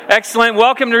Excellent.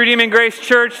 Welcome to Redeeming Grace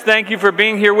Church. Thank you for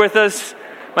being here with us.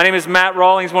 My name is Matt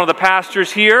Rawlings, one of the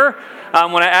pastors here. I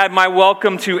want to add my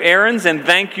welcome to Aaron's and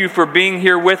thank you for being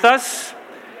here with us.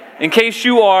 In case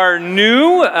you are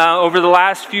new, over the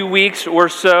last few weeks or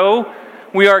so,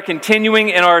 we are continuing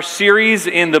in our series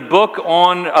in the book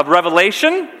of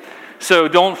Revelation. So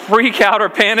don't freak out or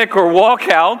panic or walk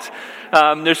out.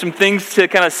 There's some things to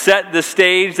kind of set the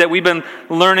stage that we've been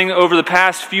learning over the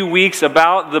past few weeks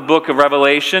about the book of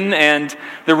Revelation, and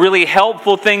the really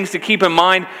helpful things to keep in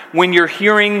mind when you're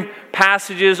hearing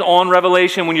passages on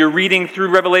Revelation, when you're reading through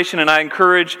Revelation. And I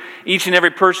encourage each and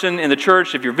every person in the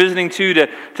church, if you're visiting too,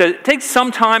 to take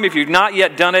some time, if you've not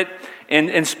yet done it,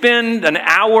 and spend an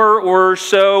hour or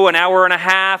so, an hour and a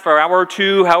half, or hour or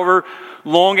two, however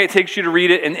long it takes you to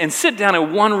read it, and sit down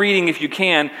in one reading if you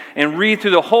can, and read through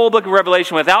the whole book of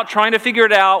Revelation without trying to figure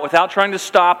it out, without trying to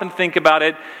stop and think about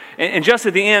it, and just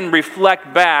at the end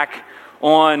reflect back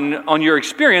on your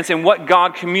experience and what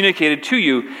God communicated to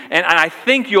you. And I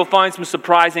think you'll find some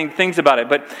surprising things about it.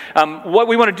 But what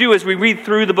we want to do is we read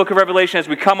through the book of Revelation as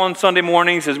we come on Sunday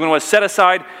mornings, as we want to set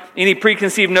aside any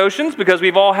preconceived notions, because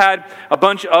we've all had a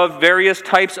bunch of various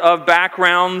types of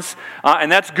backgrounds,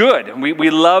 and that's good. We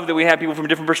love that we have people from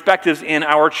different perspectives in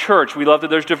our church. We love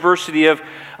that there's diversity of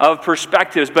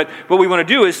perspectives. But what we want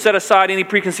to do is set aside any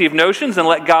preconceived notions and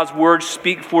let God's word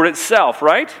speak for itself,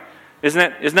 right?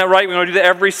 Isn't that right? We want to do that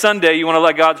every Sunday. You want to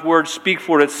let God's word speak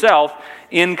for itself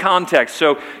in context.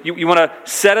 So you want to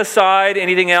set aside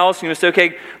anything else. You want to say,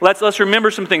 okay, let's remember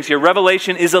some things here.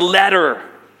 Revelation is a letter.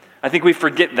 I think we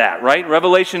forget that, right?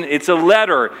 Revelation, it's a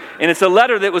letter. And it's a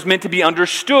letter that was meant to be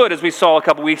understood, as we saw a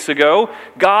couple weeks ago.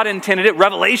 God intended it.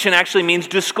 Revelation actually means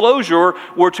disclosure,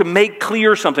 or to make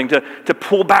clear something, to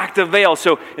pull back the veil.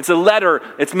 So it's a letter.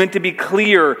 It's meant to be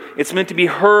clear. It's meant to be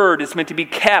heard. It's meant to be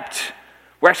kept.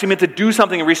 We're actually meant to do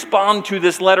something and respond to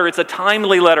this letter. It's a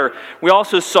timely letter. We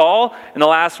also saw in the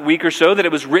last week or so that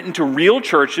it was written to real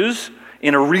churches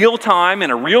in a real time, in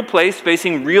a real place,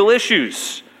 facing real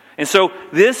issues. And so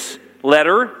this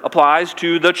letter applies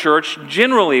to the church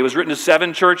generally. It was written to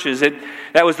 7 churches.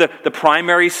 That was the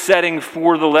primary setting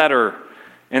for the letter.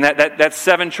 And that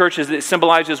 7 churches, it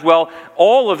symbolized as well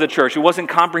all of the church. It wasn't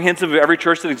comprehensive of every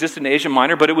church that existed in Asia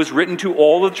Minor, but it was written to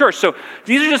all of the church. So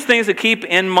these are just things to keep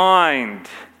in mind.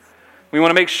 We want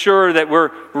to make sure that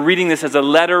we're reading this as a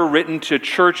letter written to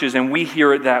churches, and we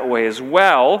hear it that way as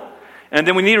well. And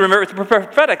then we need to remember it's a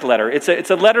prophetic letter. It's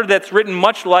a letter that's written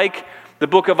much like the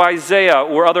book of Isaiah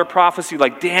or other prophecy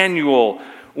like Daniel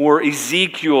or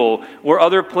Ezekiel or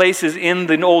other places in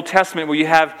the Old Testament where you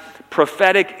have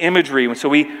prophetic imagery. So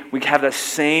we have the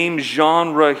same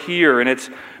genre here, and it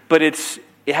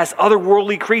has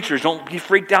otherworldly creatures. Don't be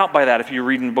freaked out by that if you're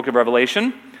reading the book of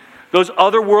Revelation. Those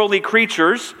otherworldly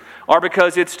creatures are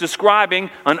because it's describing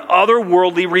an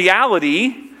otherworldly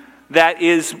reality that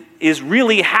is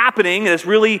really happening.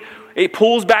 It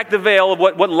pulls back the veil of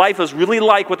what life is really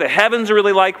like, what the heavens are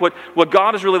really like, what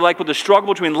God is really like, what the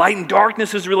struggle between light and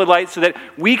darkness is really like, so that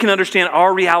we can understand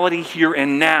our reality here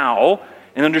and now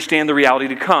and understand the reality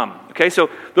to come. Okay, so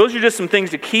those are just some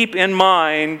things to keep in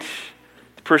mind,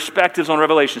 perspectives on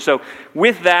Revelation. So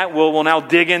with that, we'll now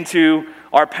dig into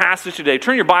our passage today.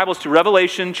 Turn your Bibles to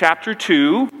Revelation chapter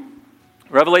 2.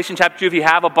 Revelation chapter 2, if you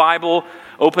have a Bible,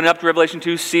 open it up to Revelation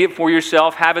 2, see it for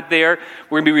yourself, have it there.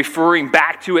 We're going to be referring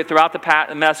back to it throughout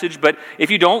the message, but if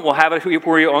you don't, we'll have it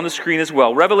for you on the screen as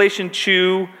well. Revelation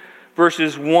 2,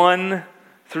 verses 1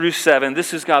 through 7.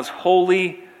 This is God's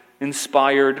holy,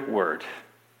 inspired word.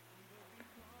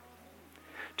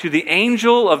 To the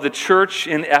angel of the church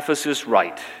in Ephesus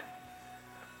write,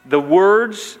 the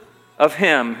words of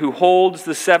him who holds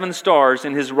the 7 stars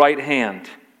in his right hand,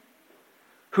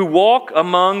 who walk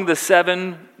among the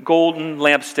 7 golden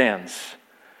lampstands.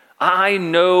 I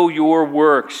know your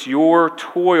works, your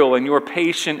toil, and your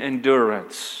patient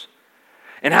endurance,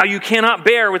 and how you cannot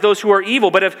bear with those who are evil,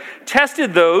 but have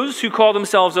tested those who call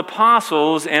themselves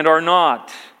apostles and are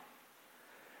not,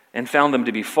 and found them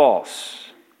to be false.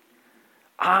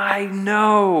 I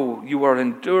know you are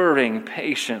enduring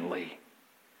patiently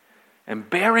and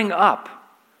bearing up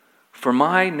for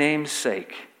my name's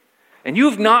sake. And you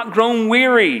have not grown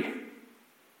weary.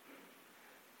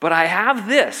 But I have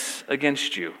this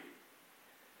against you,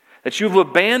 that you've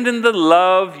abandoned the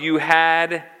love you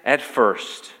had at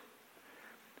first.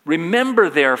 Remember,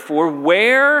 therefore,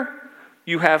 where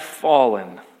you have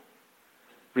fallen.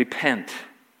 Repent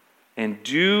and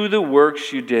do the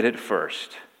works you did at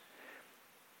first.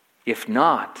 If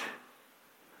not,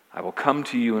 I will come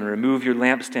to you and remove your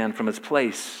lampstand from its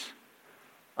place,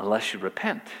 unless you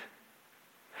repent.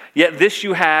 Yet this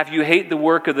you have, you hate the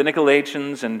work of the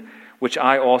Nicolaitans and which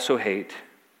I also hate.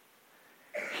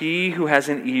 He who has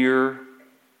an ear,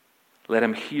 let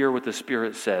him hear what the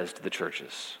Spirit says to the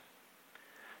churches.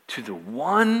 To the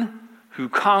one who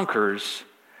conquers,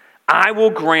 I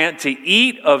will grant to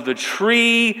eat of the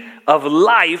tree of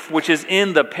life, which is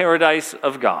in the paradise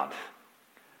of God.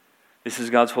 This is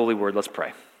God's holy word. Let's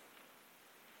pray.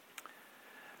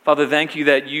 Father, thank you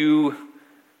that you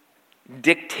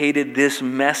dictated this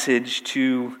message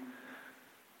to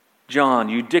John.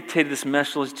 You dictated this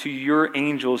message to your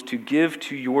angels to give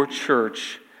to your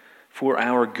church for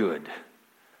our good.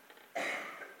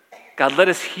 God, let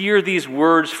us hear these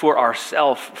words for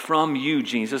ourselves from you,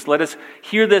 Jesus. Let us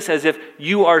hear this as if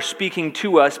you are speaking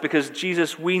to us, because,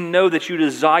 Jesus, we know that you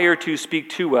desire to speak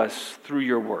to us through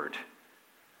your word.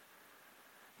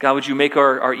 God, would you make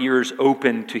our ears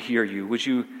open to hear you? Would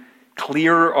you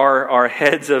clear our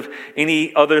heads of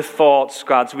any other thoughts,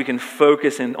 God, so we can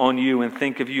focus on you and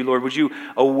think of you, Lord? Would you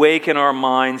awaken our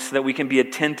minds so that we can be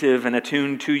attentive and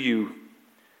attuned to you?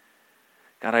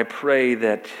 God, I pray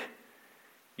that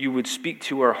you would speak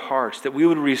to our hearts, that we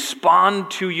would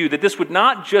respond to you, that this would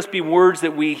not just be words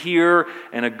that we hear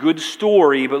and a good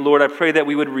story, but Lord, I pray that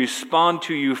we would respond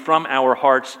to you from our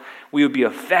hearts. We would be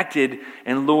affected,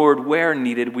 and Lord, where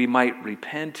needed, we might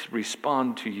repent,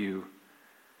 respond to you.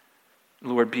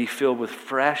 Lord, be filled with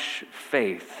fresh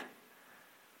faith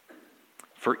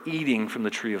for eating from the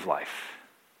tree of life.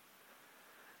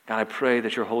 God, I pray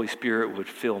that your Holy Spirit would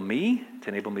fill me to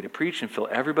enable me to preach and fill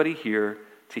everybody here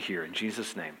to hear. In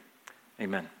Jesus' name,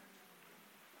 amen.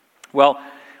 Well,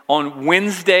 on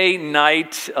Wednesday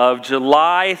night of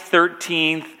July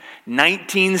 13th,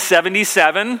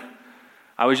 1977,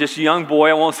 I was just a young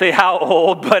boy. I won't say how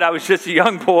old, but I was just a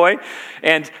young boy.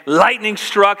 And lightning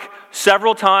struck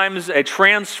several times, a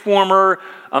transformer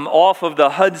off of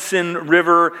the Hudson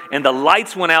River, and the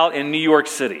lights went out in New York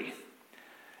City.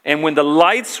 And when the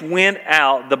lights went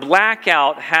out, the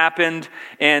blackout happened,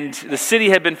 and the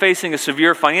city had been facing a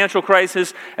severe financial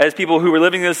crisis. As people who were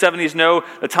living in the 70s know,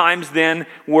 the times then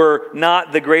were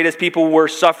not the greatest. People were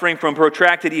suffering from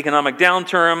protracted economic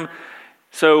downturn.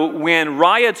 So when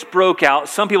riots broke out,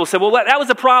 some people said, well, that was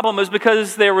the problem. It was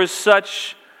because there was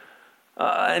such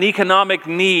an economic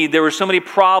need. There were so many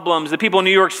problems. The people in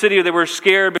New York City, they were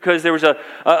scared because there was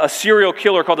a serial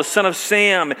killer called the Son of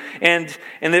Sam, and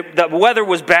the weather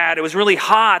was bad. It was really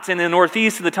hot in the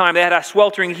Northeast at the time. They had a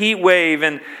sweltering heat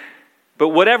wave. But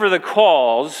whatever the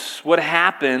cause, what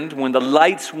happened when the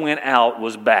lights went out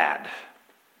was bad.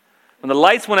 When the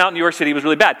lights went out in New York City, it was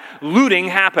really bad. Looting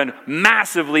happened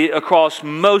massively across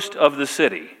most of the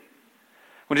city.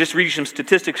 We'll just read you some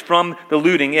statistics from the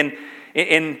looting.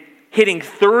 In hitting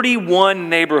 31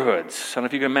 neighborhoods. I don't know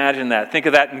if you can imagine that. Think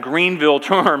of that in Greenville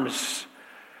terms.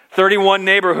 31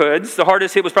 neighborhoods. The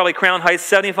hardest hit was probably Crown Heights.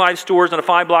 75 stores on a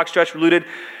 5-block stretch were looted.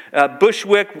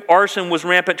 Bushwick, arson was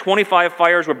rampant. 25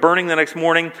 fires were burning the next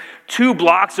morning. 2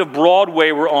 blocks of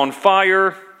Broadway were on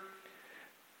fire.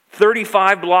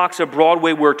 35 blocks of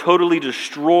Broadway were totally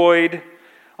destroyed.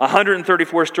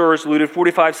 134 stores looted.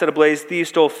 45 set ablaze. Thieves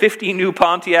stole 50 new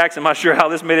Pontiacs. I'm not sure how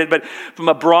this made it, but from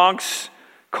a Bronx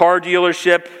car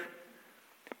dealership.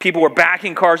 People were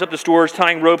backing cars up the stores,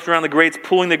 tying ropes around the grates,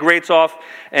 pulling the grates off,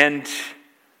 and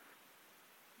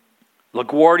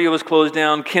LaGuardia was closed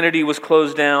down, Kennedy was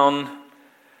closed down,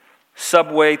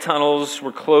 subway tunnels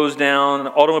were closed down,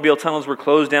 automobile tunnels were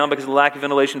closed down because of the lack of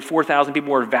ventilation. 4,000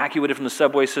 people were evacuated from the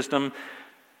subway system.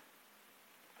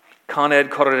 Con Ed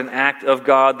called it an act of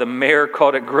God. The mayor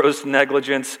called it gross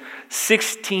negligence.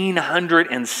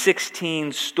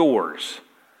 1,616 stores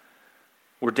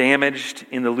were damaged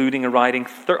in the looting and rioting.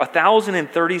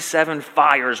 1,037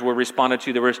 fires were responded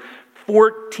to. There was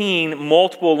 14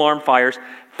 multiple alarm fires,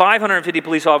 550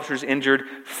 police officers injured,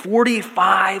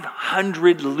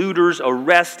 4,500 looters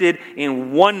arrested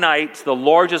in one night, the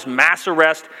largest mass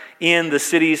arrest in the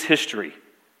city's history.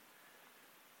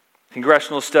 A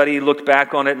congressional study looked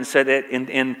back on it and said that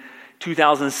in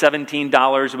 2017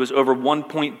 dollars, it was over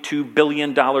 $1.2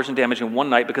 billion in damage in one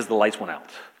night because the lights went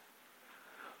out.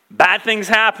 Bad things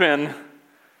happen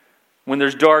when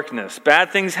there's darkness.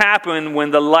 Bad things happen when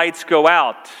the lights go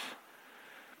out.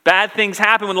 Bad things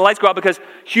happen when the lights go out because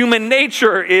human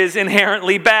nature is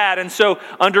inherently bad. And so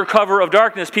under cover of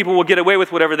darkness, people will get away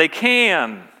with whatever they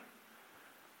can.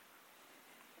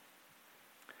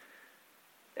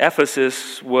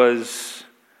 Ephesus was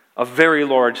a very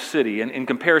large city. And in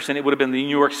comparison, it would have been the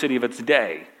New York City of its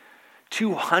day.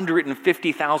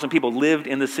 250,000 people lived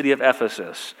in the city of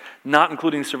Ephesus, not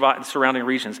including surrounding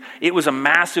regions. It was a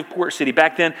massive port city.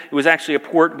 Back then, it was actually a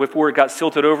port before it got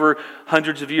silted over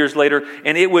hundreds of years later,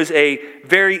 and it was a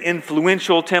very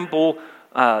influential temple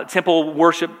temple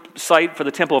worship site for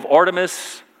the temple of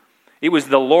Artemis. It was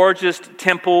the largest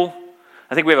temple.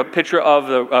 I think we have a picture of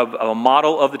a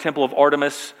model of the temple of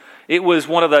Artemis. It was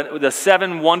one of the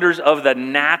seven wonders of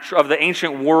the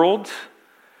ancient world.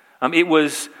 It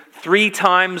was 3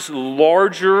 times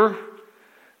larger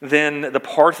than the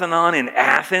Parthenon in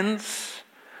Athens.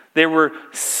 There were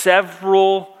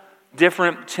several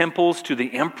different temples to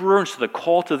the emperor, and so the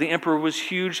cult of the emperor was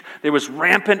huge. There was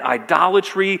rampant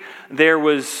idolatry. There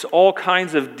was all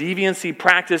kinds of deviancy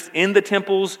practiced in the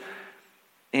temples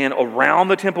and around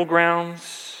the temple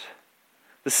grounds.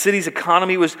 The city's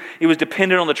economy was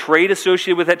dependent on the trade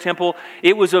associated with that temple.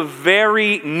 It was a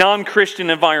very non-Christian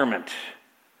environment.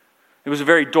 It was a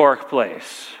very dark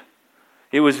place.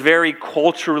 It was very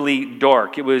culturally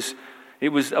dark. It was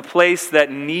a place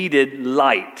that needed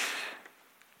light.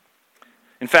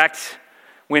 In fact,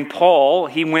 when Paul,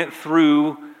 he went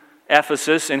through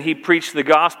Ephesus and he preached the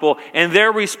gospel, and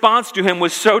their response to him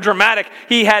was so dramatic,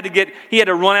 he had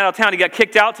to run out of town. He got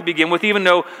kicked out to begin with, even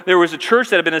though there was a church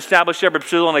that had been established there by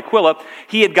Priscilla and Aquila.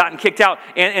 He had gotten kicked out,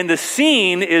 and the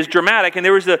scene is dramatic. And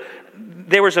there was a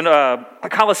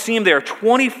Colosseum there,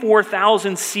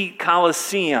 24,000 seat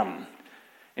Colosseum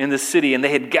in the city, and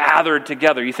they had gathered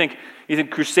together. You think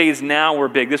crusades now were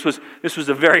big? This was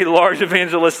a very large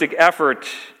evangelistic effort.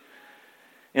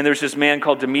 And there's this man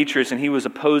called Demetrius, and he was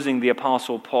opposing the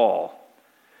Apostle Paul.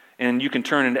 And you can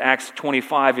turn into Acts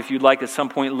 25 if you'd like at some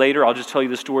point later. I'll just tell you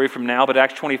the story from now. But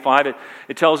Acts 25,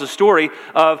 it tells a story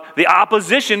of the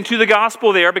opposition to the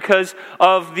gospel there because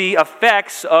of the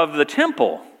effects of the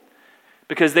temple.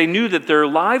 Because they knew that their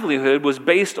livelihood was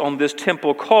based on this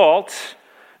temple cult.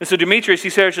 And so Demetrius,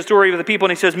 he shares the story with the people,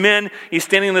 and he says, men, he's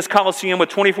standing in this Colosseum with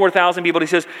 24,000 people. And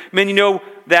he says, men, you know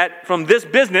that from this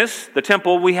business, the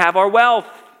temple, we have our wealth.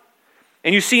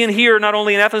 And you see and hear, not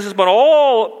only in Ephesus, but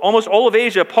almost all of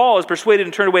Asia, Paul has persuaded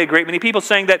and turned away a great many people,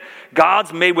 saying that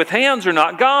gods made with hands are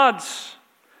not gods.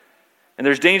 And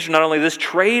there's danger not only this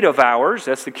trade of ours,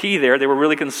 that's the key there. They were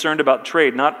really concerned about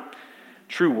trade, not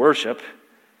true worship,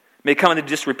 may come into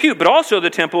disrepute, but also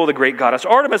the temple of the great goddess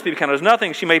Artemis be counted as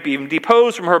nothing. She might be even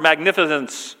deposed from her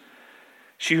magnificence.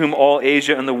 She whom all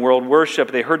Asia and the world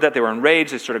worship. They heard that, they were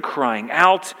enraged, they started crying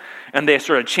out, and they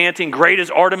started chanting, great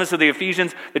is Artemis of the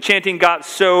Ephesians. The chanting got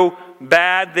so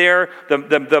bad there,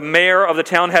 the mayor of the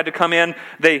town had to come in.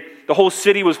 The whole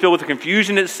city was filled with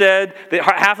confusion, it said.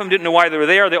 Half of them didn't know why they were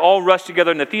there. They all rushed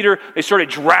together in the theater. They started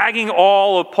dragging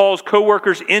all of Paul's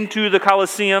co-workers into the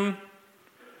Colosseum.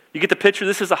 You get the picture?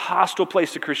 This is a hostile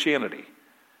place to Christianity.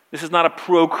 This is not a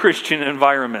pro-Christian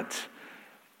environment.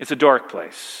 It's a dark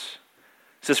place.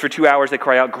 It says for 2 hours they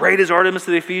cry out, great is Artemis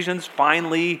of the Ephesians.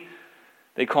 Finally,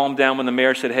 they calmed down when the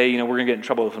mayor said, hey, we're going to get in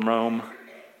trouble with Rome.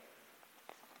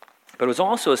 But it was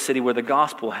also a city where the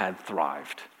gospel had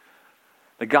thrived.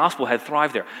 The gospel had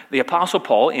thrived there. The Apostle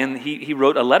Paul, he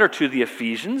wrote a letter to the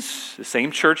Ephesians, the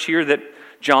same church here that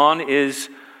John is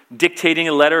dictating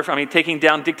a letter, taking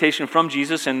down dictation from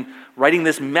Jesus and writing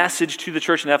this message to the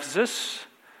church in Ephesus.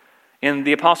 And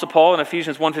the Apostle Paul in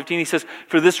Ephesians 1:15, he says,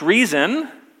 for this reason,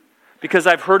 because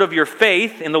I've heard of your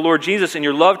faith in the Lord Jesus and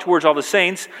your love towards all the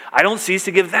saints, I don't cease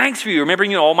to give thanks for you,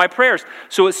 remembering all my prayers.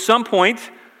 So at some point,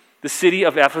 the city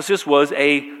of Ephesus was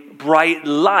a bright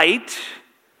light.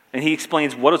 And he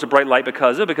explains what is a bright light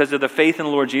because of the faith in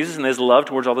the Lord Jesus and his love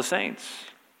towards all the saints.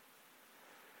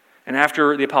 And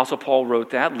after the Apostle Paul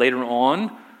wrote that, later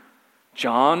on,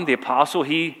 John, the apostle,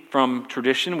 from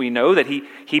tradition, we know that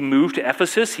he moved to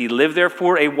Ephesus. He lived there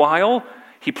for a while.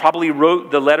 He probably wrote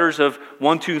the letters of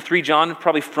 1, 2, 3 John,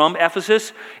 probably from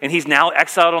Ephesus. And he's now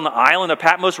exiled on the island of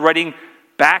Patmos, writing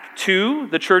back to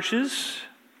the churches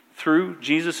through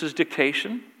Jesus'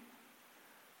 dictation.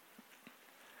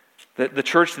 The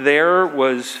church there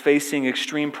was facing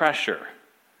extreme pressure.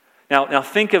 Now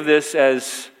think of this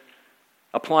as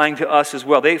applying to us as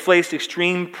well. They faced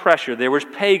extreme pressure. There was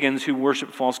pagans who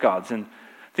worshiped false gods. And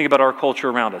think about our culture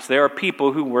around us. There are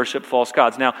people who worship false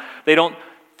gods. Now,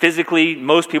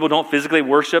 most people don't physically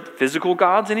worship physical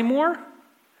gods anymore.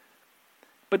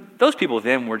 But those people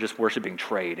then were just worshiping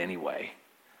trade anyway.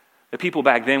 The people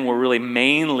back then were really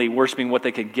mainly worshiping what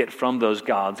they could get from those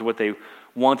gods. What they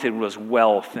wanted was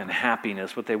wealth and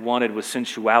happiness. What they wanted was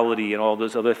sensuality and all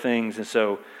those other things. And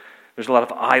so there's a lot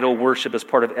of idol worship as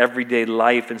part of everyday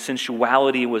life, and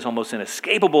sensuality was almost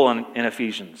inescapable in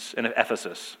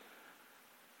Ephesus.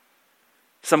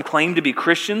 Some claimed to be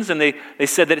Christians, and they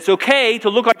said that it's okay to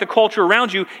look like the culture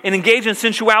around you and engage in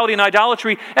sensuality and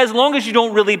idolatry as long as you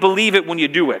don't really believe it when you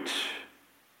do it.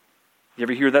 You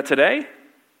ever hear that today?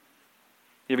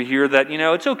 You You ever hear that,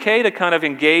 it's okay to kind of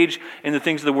engage in the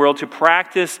things of the world, to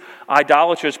practice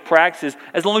idolatrous practices,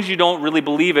 as long as you don't really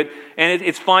believe it, and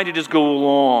it's fine to just go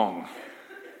along.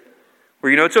 Or,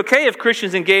 it's okay if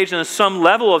Christians engage in some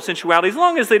level of sensuality, as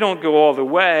long as they don't go all the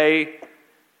way.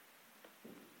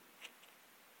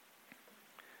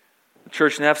 The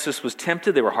church in Ephesus was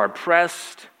tempted. They were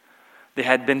hard-pressed. There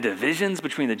had been divisions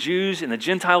between the Jews and the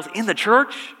Gentiles in the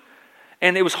church.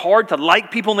 And it was hard to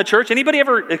like people in the church. Anybody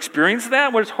ever experienced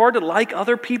that, where it's hard to like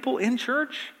other people in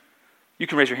church? You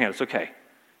can raise your hand. It's okay.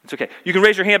 It's okay. You can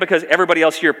raise your hand because everybody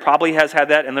else here probably has had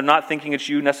that, and they're not thinking it's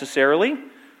you necessarily,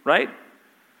 right?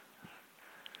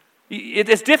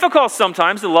 It's difficult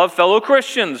sometimes to love fellow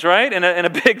Christians, right? In a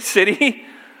big city.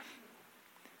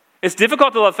 It's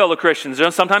difficult to love fellow Christians.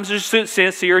 Sometimes there's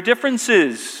sincere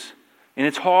differences. And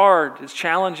it's hard. It's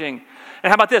challenging. And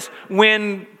how about this?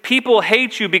 When people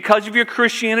hate you because of your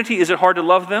Christianity, is it hard to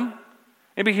love them?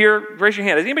 Anybody here, raise your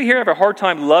hand. Does anybody here have a hard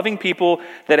time loving people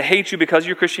that hate you because of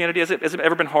your Christianity? Has it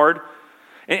ever been hard?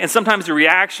 And sometimes the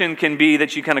reaction can be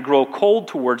that you kind of grow cold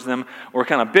towards them, or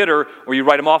kind of bitter, or you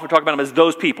write them off and talk about them as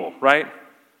those people, right?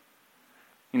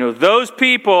 Those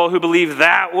people who believe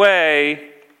that way.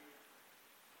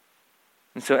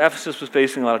 And so Ephesus was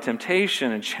facing a lot of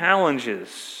temptation and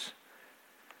challenges.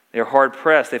 They were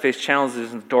hard-pressed. They faced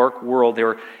challenges in the dark world. They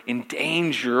were in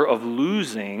danger of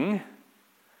losing,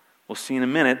 we'll see in a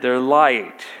minute, their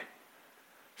light.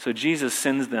 So Jesus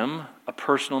sends them a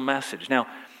personal message. Now,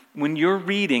 when you're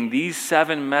reading these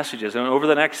 7 messages, and over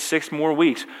the next 6 more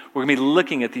weeks, we're going to be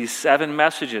looking at these 7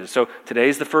 messages. So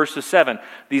today's the first of 7.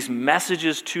 These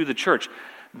messages to the church.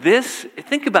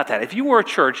 Think about that. If you were a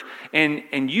church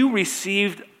and you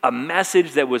received a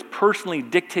message that was personally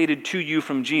dictated to you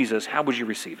from Jesus, how would you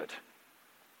receive it?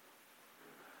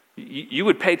 You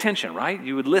would pay attention, right?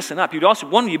 You would listen up.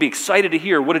 You'd be excited to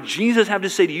hear, what did Jesus have to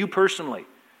say to you personally?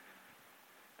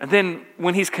 And then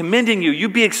when he's commending you,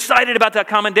 you'd be excited about that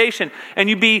commendation, and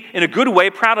you'd be, in a good way,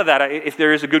 proud of that. If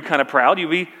there is a good kind of proud, you'd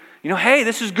be, hey,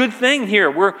 this is a good thing here.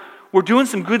 We're doing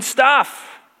some good stuff.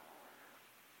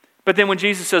 But then when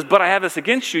Jesus says, but I have this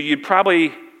against you, you'd probably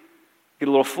get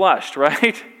a little flushed, right?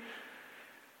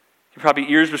 Your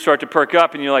probably ears would start to perk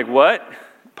up, and you're like, what?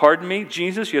 Pardon me,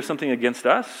 Jesus, you have something against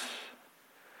us?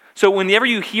 So whenever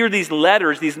you hear these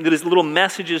letters, these little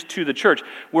messages to the church,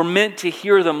 we're meant to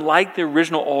hear them like the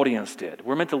original audience did.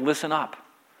 We're meant to listen up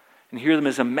and hear them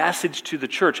as a message to the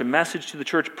church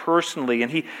personally.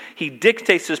 And he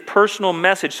dictates this personal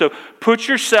message. So put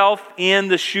yourself in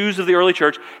the shoes of the early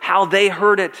church, how they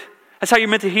heard it. That's how you're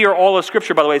meant to hear all of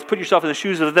Scripture, by the way, is put yourself in the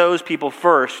shoes of those people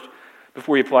first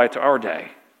before you apply it to our day.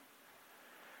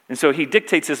 And so he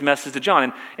dictates this message to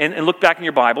John. And look back in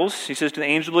your Bibles. He says to the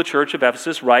angel of the church of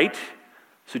Ephesus, write.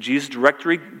 So Jesus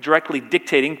directly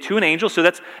dictating to an angel. So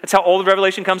that's how all the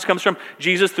revelation comes from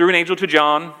Jesus through an angel to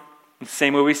John. The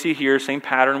same way we see here, same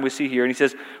pattern we see here. And he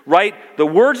says, write the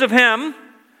words of him.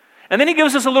 And then he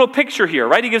gives us a little picture here,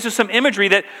 right? He gives us some imagery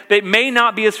that may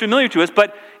not be as familiar to us.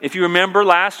 But if you remember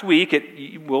last week,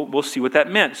 we'll see what that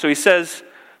meant. So he says,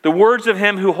 the words of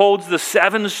him who holds the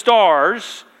 7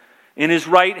 stars in his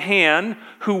right hand,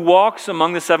 who walks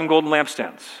among the 7 golden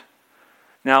lampstands.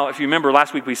 Now, if you remember,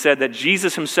 last week we said that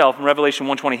Jesus himself, in Revelation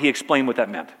 1:20, he explained what that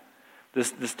meant.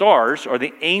 The stars are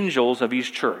the angels of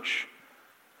each church.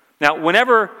 Now,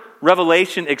 whenever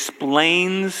Revelation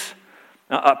explains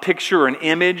a picture or an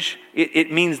image,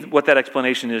 it means what that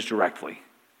explanation is directly.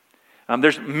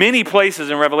 There's many places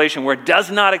in Revelation where it does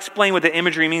not explain what the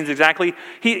imagery means exactly.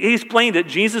 He explained it.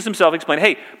 Jesus himself explained,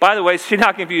 hey, by the way, so you're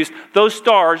not confused, those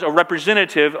stars are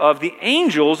representative of the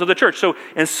angels of the church. So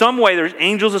in some way, there's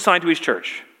angels assigned to each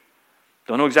church.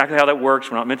 Don't know exactly how that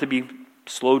works. We're not meant to be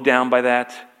slowed down by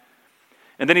that.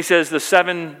 And then he says the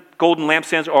 7 golden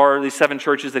lampstands are the 7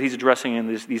 churches that he's addressing in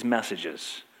these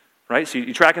messages. Right? So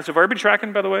you tracking so far? Everybody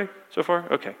tracking, by the way, so far?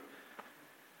 Okay.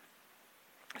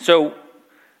 So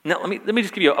now, let me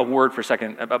just give you a word for a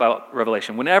second about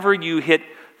Revelation. Whenever you hit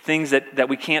things that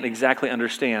we can't exactly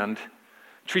understand,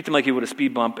 treat them like you would a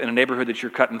speed bump in a neighborhood that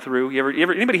you're cutting through.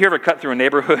 Anybody here ever cut through a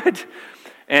neighborhood?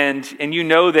 and you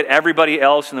know that everybody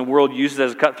else in the world uses it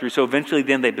as a cut through, so eventually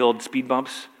then they build speed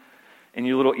bumps, and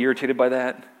you're a little irritated by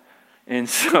that. And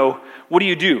so what do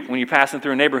you do when you're passing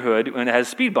through a neighborhood and it has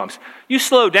speed bumps? You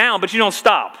slow down, but you don't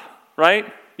stop, right?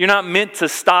 You're not meant to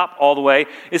stop all the way.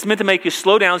 It's meant to make you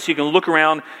slow down so you can look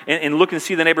around and look and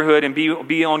see the neighborhood and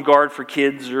be on guard for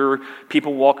kids or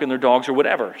people walking their dogs or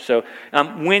whatever. So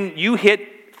when you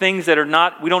hit things that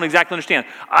we don't exactly understand.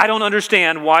 I don't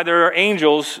understand why there are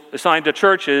angels assigned to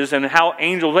churches and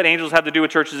what angels have to do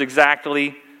with churches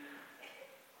exactly.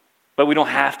 But we don't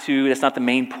have to. That's not the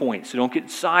main point. So don't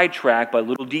get sidetracked by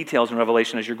little details in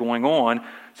Revelation as you're going on.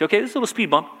 Say, okay, this is a little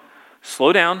speed bump.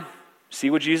 Slow down.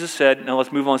 See what Jesus said. Now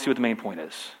let's move on and see what the main point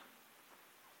is.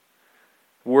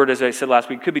 Word, as I said last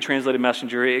week, could be translated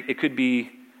messenger. It could be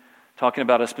talking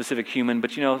about a specific human. But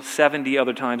 70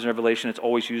 other times in Revelation, it's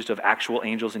always used of actual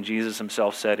angels. And Jesus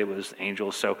himself said it was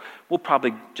angels. So we'll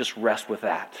probably just rest with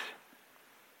that.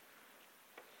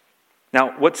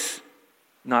 Now, what's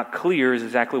not clear is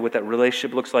exactly what that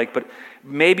relationship looks like, but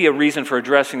maybe a reason for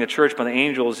addressing the church by the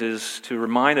angels is to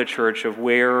remind the church of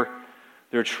where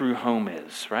their true home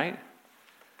is, right?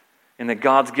 And that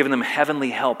God's given them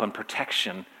heavenly help and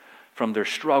protection from their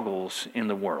struggles in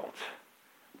the world.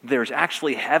 There's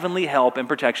actually heavenly help and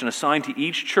protection assigned to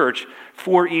each church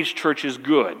for each church's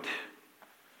good.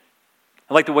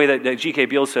 I like the way that G.K.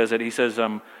 Beale says it. He says,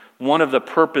 one of the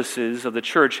purposes of the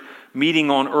church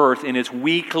meeting on earth in its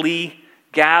weekly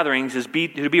gatherings is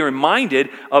to be reminded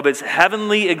of its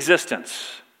heavenly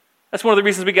existence. That's one of the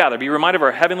reasons we gather, be reminded of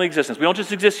our heavenly existence. We don't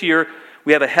just exist here,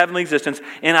 we have a heavenly existence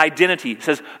and identity. It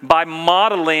says, by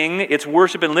modeling its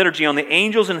worship and liturgy on the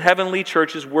angels and heavenly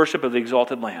churches' worship of the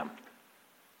exalted Lamb.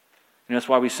 And that's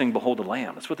why we sing, Behold the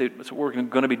Lamb. That's what we're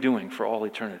going to be doing for all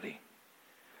eternity.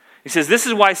 He says, this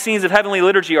is why scenes of heavenly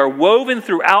liturgy are woven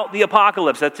throughout the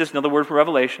apocalypse. That's just another word for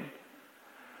Revelation.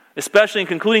 Especially in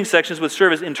concluding sections which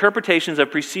serve as interpretations of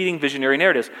preceding visionary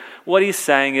narratives. What he's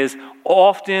saying is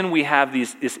often we have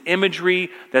this imagery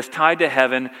that's tied to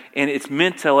heaven, and it's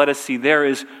meant to let us see there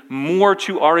is more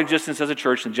to our existence as a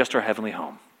church than just our heavenly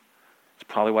home. It's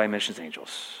probably why he mentions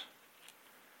angels.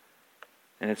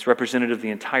 And it's representative of the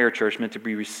entire church, meant to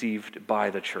be received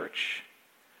by the church.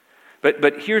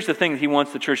 But here's the thing that he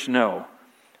wants the church to know.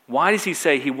 Why does he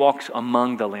say he walks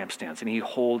among the lampstands and he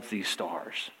holds these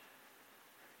stars?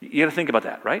 You got to think about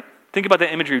that, right? Think about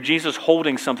the imagery of Jesus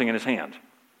holding something in his hand.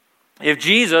 If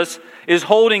Jesus is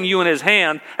holding you in his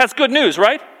hand, that's good news,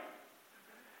 right?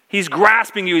 He's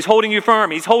grasping you. He's holding you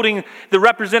firm. He's holding the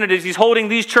representatives. He's holding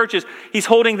these churches. He's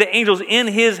holding the angels in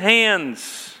his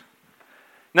hands.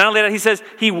 Not only that, he says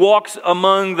he walks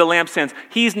among the lampstands.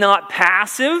 He's not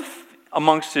passive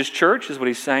amongst his church, is what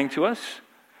he's saying to us.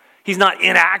 He's not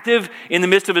inactive in the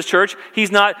midst of his church.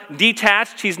 He's not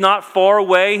detached. He's not far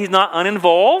away. He's not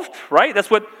uninvolved, right? That's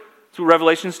what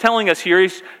Revelation is telling us here.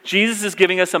 Jesus is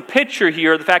giving us a picture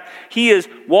here of the fact he is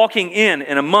walking in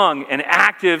and among and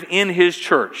active in his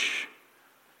church.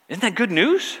 Isn't that good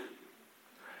news?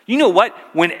 You know what?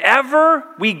 Whenever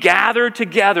we gather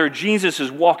together, Jesus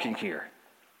is walking here.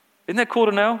 Isn't that cool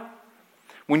to know?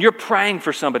 When you're praying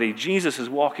for somebody, Jesus is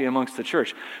walking amongst the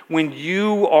church. When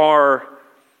you are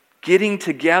getting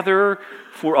together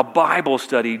for a Bible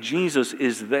study, Jesus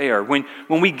is there. When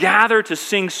we gather to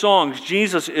sing songs,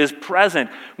 Jesus is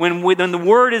present. When the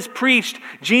word is preached,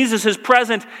 Jesus is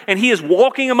present and he is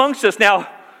walking amongst us. Now,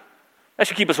 that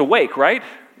should keep us awake, right?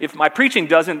 If my preaching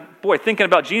doesn't, thinking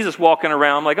about Jesus walking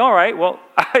around, I'm like, all right, well,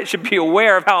 I should be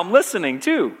aware of how I'm listening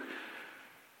too.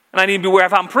 And I need to be aware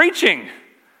of how I'm preaching.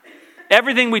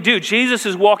 Everything we do, Jesus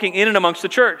is walking in and amongst the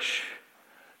church.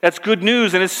 That's good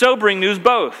news, and it's sobering news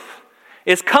both.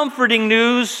 It's comforting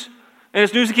news, and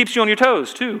it's news that keeps you on your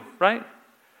toes too, right?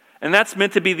 And that's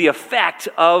meant to be the effect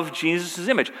of Jesus'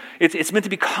 image. It's meant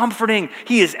to be comforting.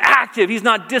 He is active. He's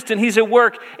not distant. He's at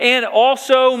work. And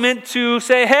also meant to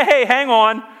say, hey, hang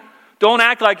on. Don't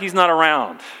act like he's not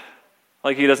around,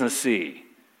 like he doesn't see,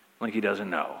 like he doesn't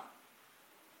know.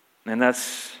 And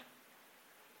that's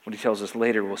what he tells us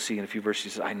later. We'll see in a few verses. He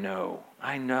says, I know.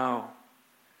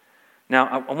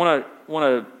 Now, I want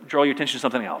to draw your attention to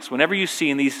something else. Whenever you see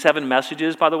in these 7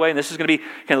 messages, by the way, and this is going to be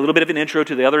kind of a little bit of an intro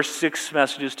to the other 6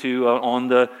 messages on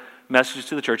the messages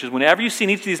to the churches. Whenever you see in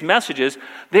each of these messages,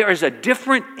 there is a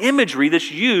different imagery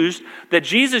that's used, that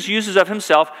Jesus uses of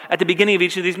himself at the beginning of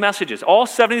each of these messages. All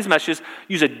 7 of these messages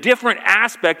use a different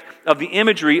aspect of the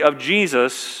imagery of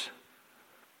Jesus.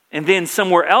 And then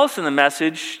somewhere else in the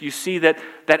message, you see that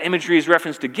imagery is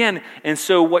referenced again. And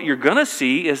so what you're going to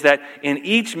see is that in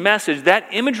each message, that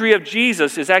imagery of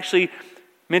Jesus is actually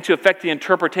meant to affect the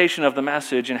interpretation of the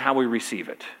message and how we receive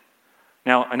it.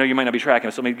 Now, I know you might not be tracking,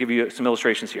 so let me give you some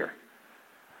illustrations here.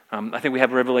 I think we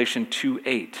have Revelation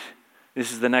 2:8.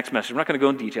 This is the next message. I'm not going to go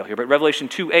in detail here, but Revelation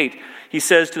 2:8, he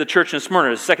says to the church in Smyrna,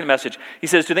 the second message, he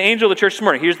says, to the angel of the church in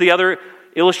Smyrna, here's the other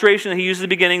illustration that he uses at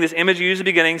the beginning, this image he uses at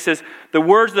the beginning, says, the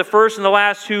words of the first and the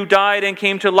last who died and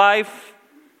came to life.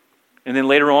 And then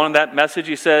later on in that message,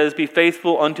 he says, be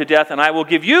faithful unto death, and I will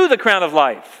give you the crown of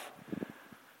life.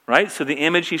 Right? So the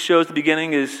image he shows at the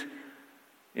beginning is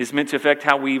is meant to affect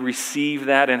how we receive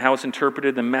that and how it's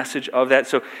interpreted, the message of that.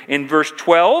 So in verse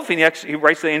 12, he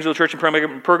writes to the angel of the church in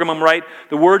Pergamum, right,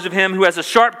 the words of him who has a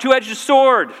sharp two-edged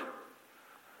sword.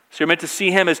 So you're meant to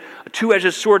see him as a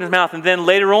two-edged sword in his mouth. And then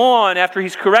later on, after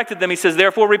he's corrected them, he says,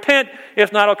 therefore repent.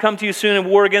 If not, I'll come to you soon and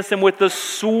war against them with the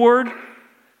sword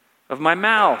of my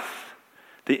mouth.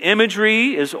 The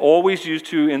imagery is always used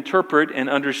to interpret and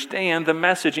understand the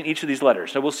message in each of these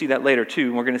letters. So we'll see that later too,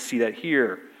 and we're going to see that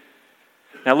here.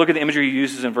 Now look at the imagery he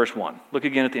uses in verse 1. Look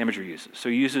again at the imagery he uses. So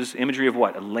he uses imagery of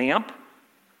what? A lamp,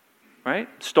 right?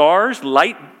 Stars,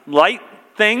 light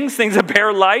things that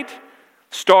bear light.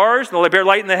 Stars, they bear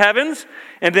light in the heavens.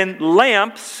 And then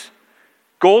lamps,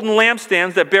 golden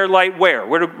lampstands that bear light where?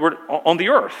 Where on the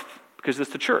earth, because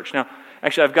it's the church. Now,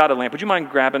 actually, I've got a lamp. Would you mind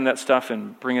grabbing that stuff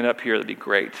and bringing it up here? That'd be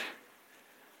great.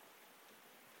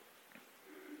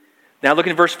 Now look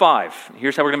at verse 5.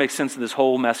 Here's how we're going to make sense of this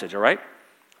whole message, all right?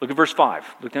 Look at verse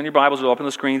 5. Look down your Bibles, it'll open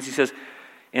the screens. He says,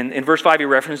 in verse 5, he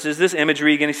references this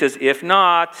imagery again. He says, if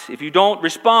you don't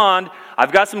respond,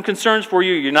 I've got some concerns for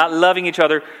you. You're not loving each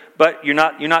other, but you're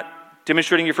not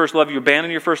demonstrating your first love. You abandon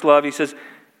your first love. He says,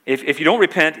 if you don't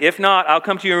repent, if not, I'll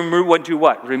come to you and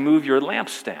remove your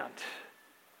lampstand.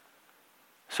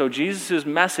 So Jesus'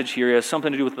 message here has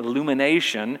something to do with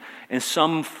illumination and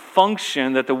some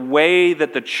function that the way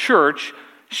that the church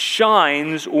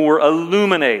shines or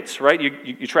illuminates, right?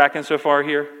 You tracking so far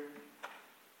here?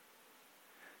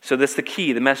 So that's the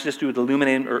key. The message has to do with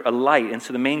illuminating or a light. And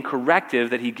so the main corrective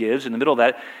that he gives in the middle of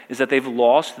that is that they've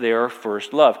lost their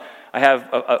first love. I have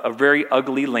a very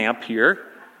ugly lamp here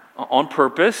on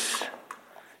purpose.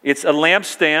 It's a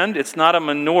lampstand. It's not a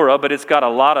menorah, but it's got a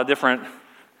lot of different,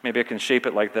 maybe I can shape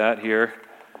it like that here.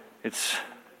 It's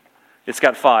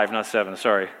got 5, not 7,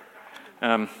 sorry.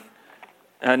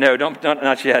 No, don't,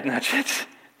 not yet.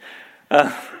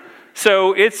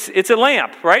 So it's a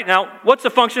lamp, right? Now, what's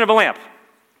the function of a lamp?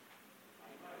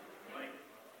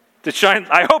 To shine.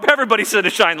 I hope everybody said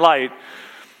to shine light.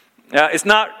 It's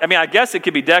not. I mean, I guess it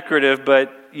could be decorative,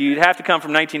 but you'd have to come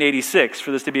from 1986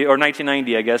 for this to be, or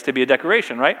 1990, I guess, to be a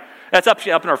decoration, right? That's up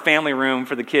in our family room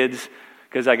for the kids,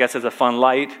 because I guess it's a fun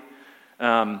light.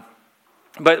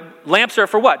 But lamps are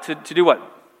for what? To do what?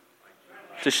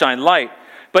 To shine light.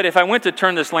 But if I went to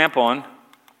turn this lamp on,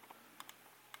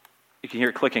 you can hear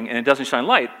it clicking, and it doesn't shine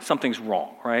light, something's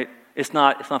wrong, right? It's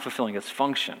not fulfilling its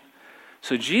function.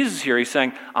 So Jesus here, he's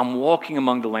saying, I'm walking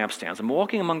among the lampstands. I'm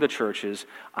walking among the churches.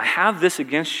 I have this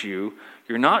against you.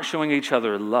 You're not showing each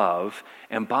other love.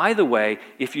 And by the way,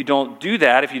 if you don't do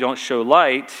that, if you don't show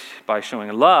light by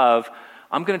showing love,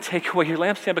 I'm going to take away your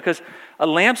lampstand, because a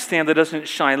lampstand that doesn't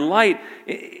shine light,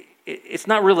 it's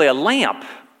not really a lamp.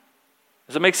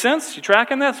 Does it make sense? You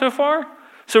tracking that so far?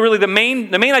 So really the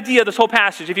main idea of this whole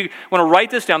passage, if you want to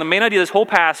write this down, the main idea of this whole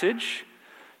passage,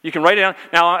 you can write it down.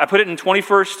 Now, I put it in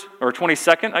 21st or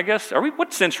 22nd, I guess.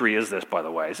 What century is this, by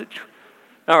the way? Is it?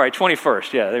 All right,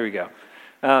 21st. Yeah, there we go.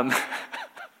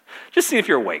 Just see if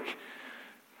you're awake.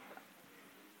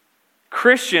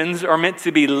 Christians are meant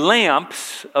to be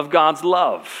lamps of God's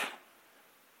love.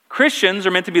 Christians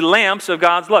are meant to be lamps of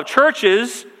God's love.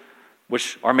 Churches,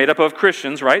 which are made up of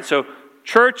Christians, right? So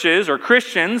churches or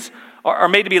Christians are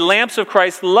made to be lamps of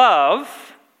Christ's love.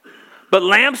 But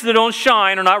lamps that don't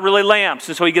shine are not really lamps,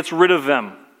 and so he gets rid of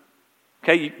them.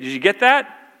 Okay, did you get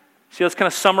that? See, that's kind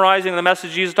of summarizing the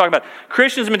message Jesus is talking about.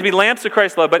 Christians are meant to be lamps of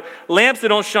Christ's love, but lamps that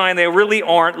don't shine, they really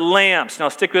aren't lamps. Now,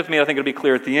 stick with me. I think it'll be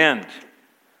clear at the end.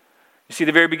 You see, at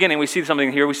the very beginning, we see something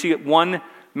here. We see one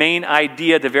main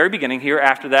idea at the very beginning here.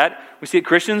 After that, we see that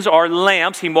Christians are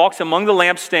lamps. He walks among the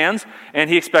lampstands, and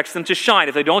he expects them to shine.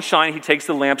 If they don't shine, he takes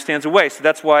the lampstands away. So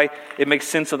that's why it makes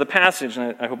sense of the passage,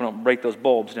 and I hope I don't break those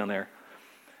bulbs down there.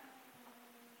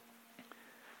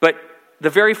 But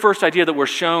the very first idea that we're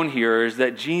shown here is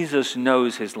that Jesus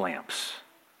knows his lamps.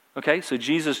 Okay, so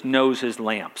Jesus knows his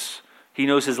lamps. He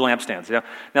knows his lampstands.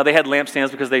 Now they had lampstands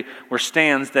because they were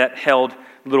stands that held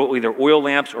little either oil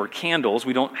lamps or candles.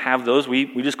 We don't have those.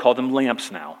 We just call them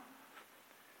lamps now.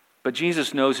 But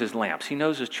Jesus knows his lamps. He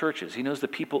knows his churches. He knows the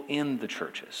people in the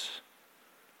churches.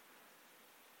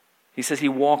 He says he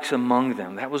walks among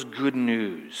them. That was good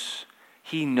news.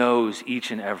 He knows each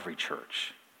and every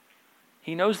church.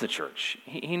 He knows the church.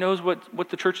 He knows what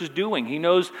the church is doing. He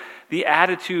knows the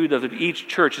attitude of each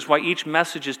church. It's why each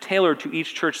message is tailored to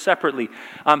each church separately.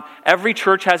 Every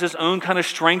church has its own kind of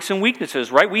strengths and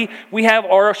weaknesses, right? We have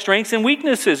our strengths and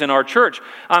weaknesses in our church.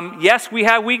 Yes, we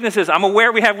have weaknesses. I'm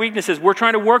aware we have weaknesses. We're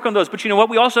trying to work on those. But you know what?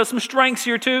 We also have some strengths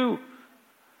here too.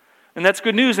 And that's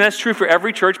good news, and that's true for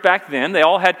every church back then. They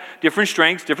all had different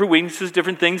strengths, different weaknesses,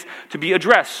 different things to be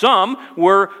addressed. Some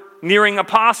were nearing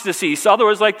apostasy. So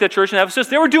others, like the church in Ephesus,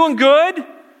 they were doing good,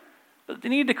 but they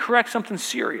needed to correct something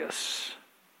serious.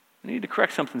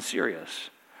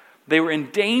 They were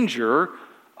in danger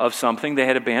of something. They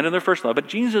had abandoned their first love, but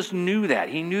Jesus knew that.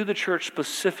 He knew the church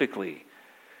specifically.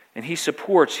 And he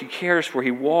supports, he cares for,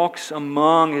 he walks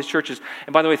among his churches.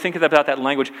 And by the way, think about that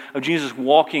language of Jesus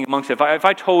walking amongst it. If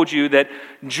I told you that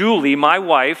Julie, my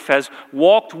wife, has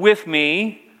walked with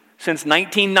me since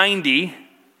 1990,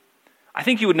 I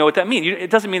think you would know what that means. It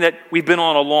doesn't mean that we've been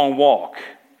on a long walk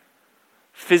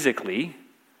physically,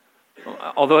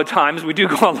 although at times we do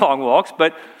go on long walks,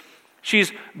 but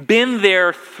she's been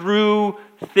there through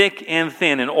thick and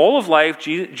thin. In all of life,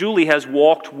 Julie has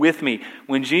walked with me.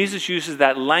 When Jesus uses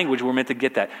that language, we're meant to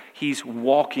get that. He's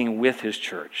walking with his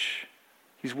church.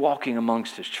 He's walking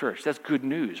amongst his church. That's good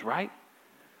news, right?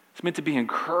 It's meant to be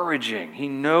encouraging. He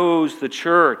knows the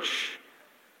church.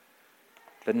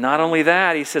 But not only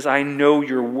that, he says, I know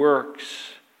your works.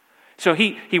 So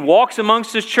he walks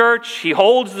amongst his church. He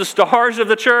holds the stars of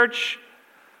the church.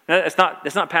 It's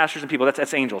not pastors and people.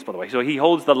 That's angels, by the way. So he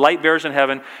holds the light bearers in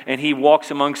heaven, and he walks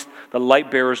amongst the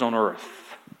light bearers on earth.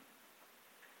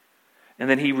 And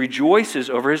then he rejoices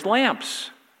over his lamps.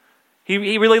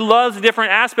 He really loves the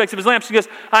different aspects of his lamps. He goes,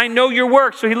 I know your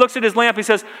works. So he looks at his lamp. He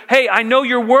says, hey, I know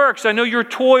your works. I know your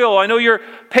toil. I know your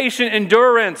patient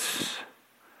endurance.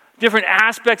 Different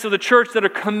aspects of the church that are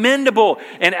commendable.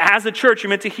 And as a church,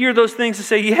 you're meant to hear those things and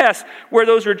say, yes, where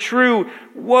those are true.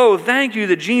 Whoa, thank you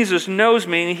that Jesus knows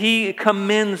me and he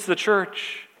commends the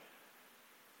church.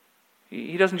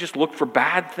 He doesn't just look for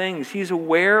bad things. He's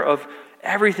aware of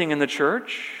everything in the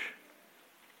church.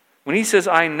 When he says,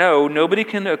 I know, nobody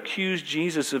can accuse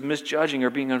Jesus of misjudging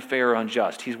or being unfair or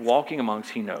unjust. He's walking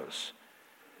amongst, he knows.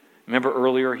 Remember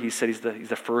earlier, he said he's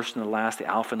the first and the last, the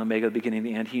Alpha and the Omega, the beginning and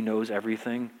the end. He knows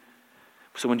everything.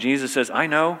 So when Jesus says, I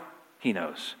know, he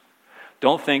knows.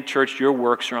 Don't think, church, your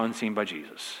works are unseen by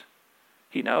Jesus.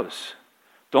 He knows.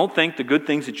 Don't think the good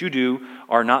things that you do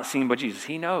are not seen by Jesus.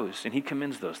 He knows, and he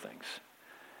commends those things.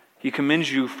 He commends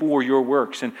you for your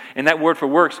works. And that word for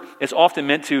works is often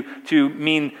meant to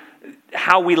mean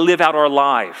how we live out our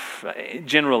life,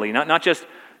 generally. Not just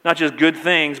good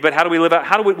things, but how do we live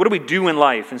out, what do we do in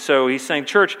life? And so he's saying,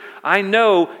 church, I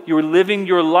know you're living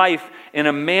your life in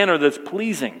a manner that's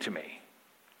pleasing to me.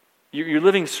 You're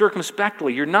living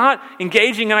circumspectly. You're not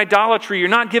engaging in idolatry. You're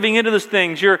not giving into those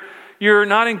things. You're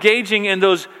not engaging in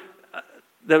those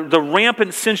the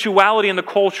rampant sensuality in the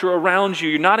culture around you.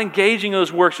 You're not engaging in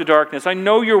those works of darkness. I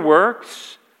know your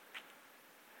works.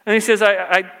 And he says,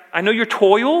 I know your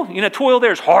toil. You know, toil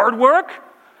there is hard work.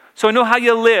 So I know how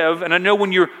you live, and I know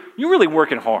when you're really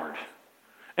working hard.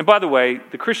 And by the way,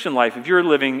 the Christian life, if you're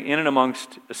living in and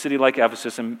amongst a city like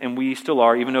Ephesus, and we still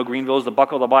are, even though Greenville is the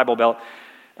buckle of the Bible Belt,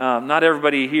 not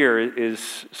everybody here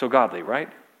is so godly, right?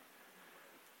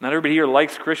 Not everybody here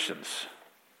likes Christians.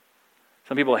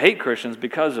 Some people hate Christians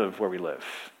because of where we live,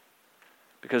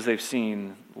 because they've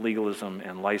seen legalism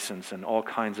and license and all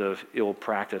kinds of ill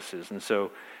practices. And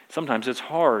so sometimes it's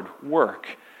hard work.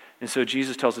 And so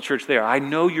Jesus tells the church there, I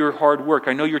know your hard work.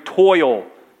 I know your toil.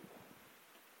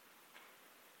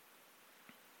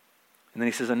 And then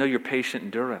he says, I know your patient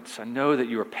endurance. I know that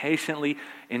you are patiently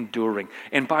enduring.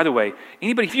 And by the way,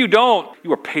 anybody, if you don't,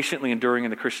 you are patiently enduring in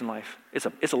the Christian life.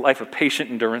 It's a life of patient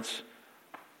endurance.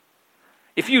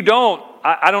 If you don't,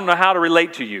 I don't know how to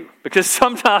relate to you. Because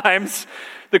sometimes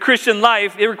the Christian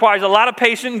life, it requires a lot of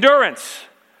patient endurance.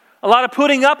 A lot of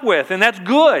putting up with, and that's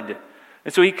good.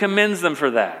 And so he commends them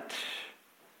for that.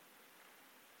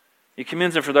 He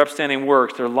commends them for their upstanding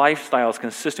works. Their lifestyle is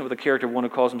consistent with the character of one who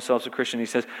calls himself a Christian. He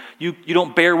says, you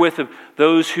don't bear with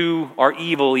those who are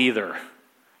evil either.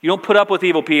 You don't put up with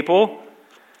evil people.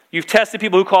 You've tested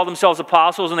people who call themselves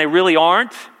apostles and they really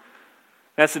aren't.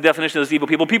 That's the definition of those evil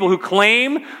people. People who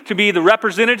claim to be the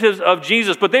representatives of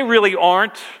Jesus, but they really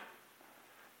aren't.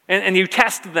 And you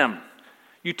test them.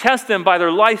 You test them by their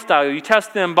lifestyle. You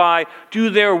test them by, do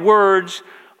their words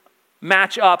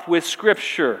match up with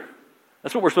Scripture?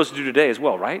 That's what we're supposed to do today as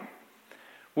well, right?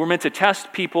 We're meant to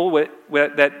test people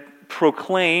that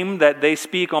proclaim that they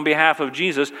speak on behalf of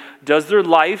Jesus. Does their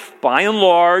life, by and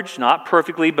large, not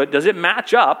perfectly, but does it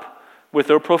match up with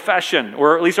their profession?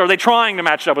 Or at least are they trying to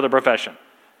match up with their profession?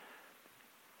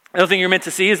 Another thing you're meant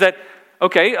to see is that,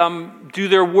 do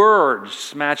their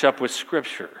words match up with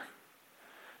Scripture?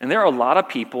 And there are a lot of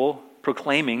people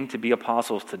proclaiming to be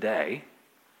apostles today,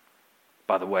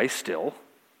 by the way, still,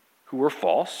 who are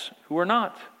false, who are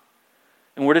not.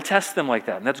 And we're to test them like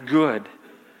that, and that's good.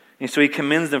 And so he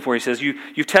commends them for it. He says,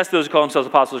 you've tested those who call themselves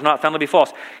apostles, not found to be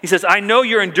false. He says, I know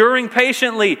you're enduring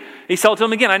patiently. He tells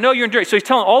them again, I know you're enduring. So he's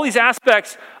telling all these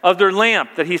aspects of their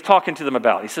lamp that he's talking to them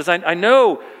about. He says, I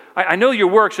know your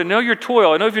works. I know your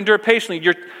toil. I know you've endured patiently.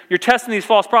 You're testing these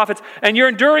false prophets, and you're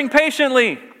enduring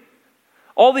patiently.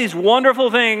 All these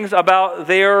wonderful things about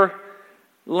their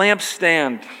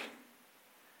lampstand.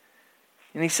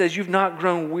 And he says, you've not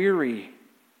grown weary.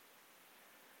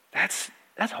 That's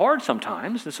hard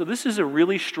sometimes. And so this is a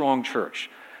really strong church.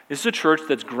 This is a church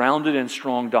that's grounded in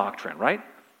strong doctrine, right?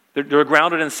 They're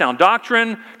grounded in sound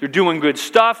doctrine. They're doing good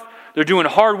stuff. They're doing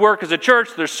hard work as a church.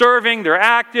 They're serving. They're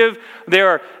active.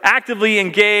 They're actively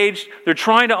engaged. They're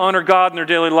trying to honor God in their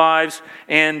daily lives.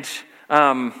 And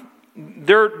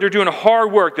they're doing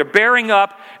hard work. They're bearing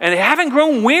up. And they haven't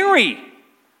grown weary.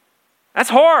 That's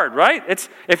hard, right?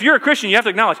 If you're a Christian, you have to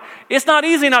acknowledge it's not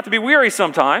easy not to be weary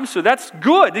sometimes, so that's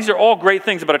good. These are all great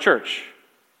things about a church.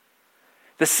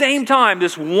 At the same time,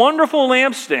 this wonderful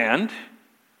lampstand,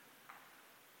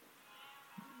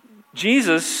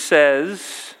 Jesus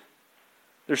says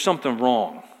there's something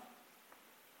wrong.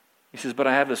 He says, but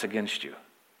I have this against you.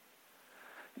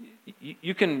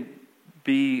 You can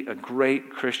be a great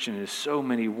Christian in so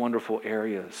many wonderful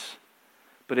areas,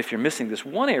 but if you're missing this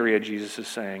one area, Jesus is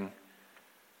saying,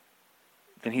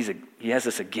 then he has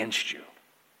this against you.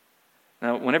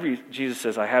 Now, whenever Jesus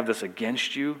says, I have this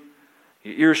against you,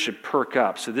 your ears should perk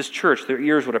up. So this church, their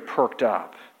ears would have perked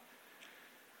up.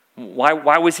 Why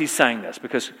was he saying this?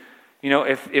 Because,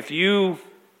 if you,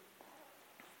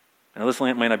 now this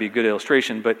might not be a good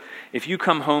illustration, but if you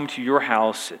come home to your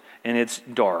house and it's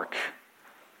dark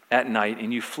at night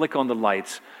and you flick on the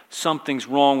lights, something's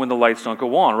wrong when the lights don't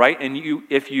go on, right? And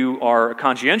if you are a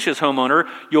conscientious homeowner,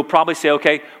 you'll probably say,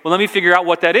 okay, well, let me figure out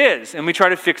what that is. And we try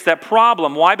to fix that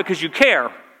problem. Why? Because you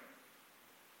care.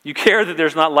 You care that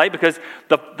there's not light because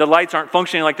the lights aren't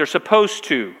functioning like they're supposed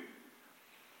to.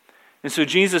 And so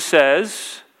Jesus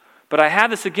says, but I have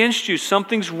this against you.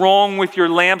 Something's wrong with your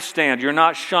lampstand. You're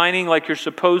not shining like you're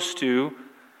supposed to.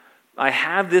 I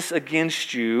have this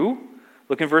against you.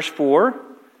 Look in verse 4.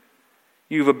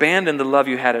 You've abandoned the love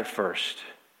you had at first.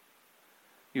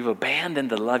 You've abandoned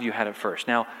the love you had at first.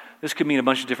 Now, this could mean a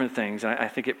bunch of different things, and I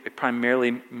think it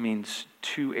primarily means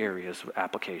two areas of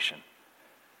application.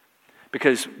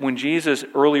 Because when Jesus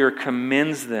earlier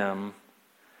commends them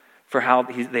for how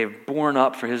they've borne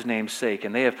up for his name's sake,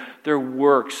 and they have their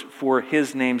works for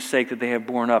his name's sake that they have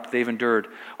borne up, they've endured,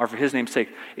 are for his name's sake,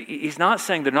 he's not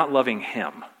saying they're not loving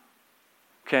him.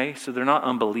 Okay? So they're not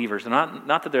unbelievers. They're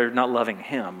not that they're not loving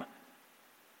him.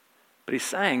 But he's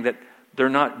saying that they're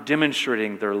not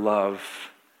demonstrating their love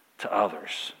to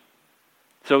others.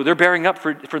 So they're bearing up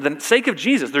for the sake of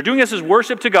Jesus. They're doing this as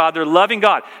worship to God. They're loving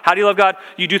God. How do you love God?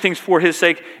 You do things for his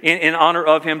sake, in honor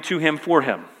of him, to him, for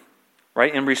him.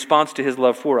 Right? In response to his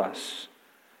love for us.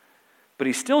 But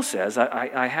he still says,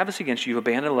 I have this against you. You've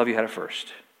abandoned the love you had at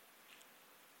first.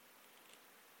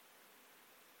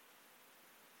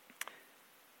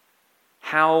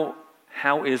 How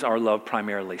is our love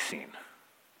primarily seen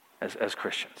as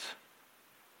Christians?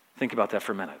 Think about that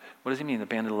for a minute. What does he mean,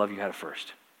 abandon the love you had at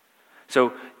first?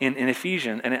 So in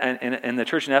Ephesians, and the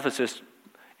church in Ephesus,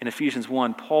 in Ephesians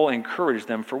 1, Paul encouraged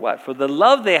them for what? For the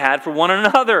love they had for one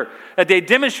another. That they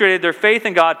demonstrated their faith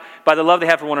in God by the love they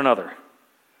had for one another.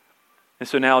 And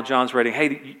so now John's writing,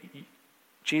 hey,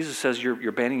 Jesus says you're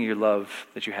abandoning your love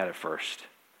that you had at first.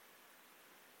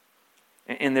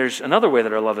 And there's another way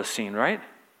that our love is seen, right?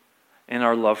 In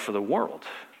our love for the world.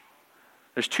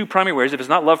 There's two primary ways. If it's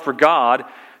not love for God,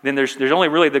 then there's only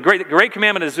really, the great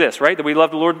commandment is this, right? That we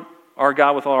love the Lord our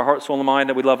God with all our heart, soul, and mind,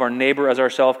 that we love our neighbor as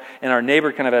ourselves. And our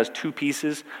neighbor kind of has two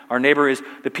pieces. Our neighbor is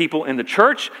the people in the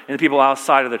church and the people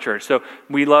outside of the church. So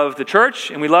we love the church,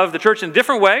 and we love the church in a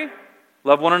different way.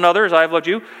 Love one another as I have loved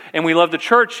you. And we love the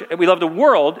church, and we love the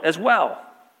world as well.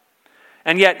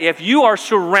 And yet, if you are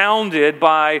surrounded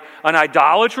by an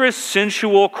idolatrous,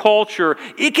 sensual culture,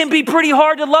 it can be pretty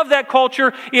hard to love that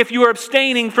culture if you are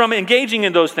abstaining from engaging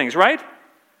in those things, right?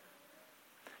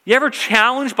 You ever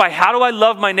challenged by how do I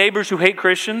love my neighbors who hate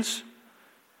Christians?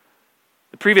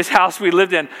 The previous house we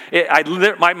lived in,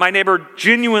 my neighbor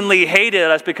genuinely hated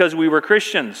us because we were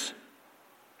Christians.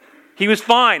 He was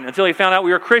fine until he found out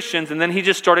we were Christians, and then he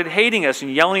just started hating us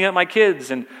and yelling at my kids,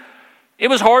 and it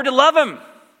was hard to love him.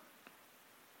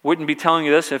 Wouldn't be telling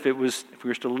you this if we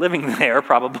were still living there,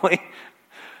 probably.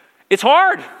 It's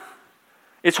hard.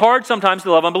 It's hard sometimes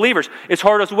to love unbelievers. It's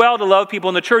hard as well to love people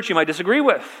in the church you might disagree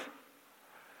with.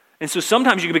 And so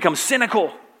sometimes you can become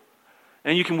cynical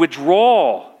and you can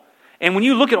withdraw. And when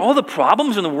you look at all the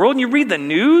problems in the world and you read the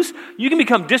news, you can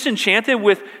become disenchanted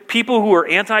with people who are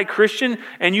anti-Christian,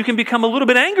 and you can become a little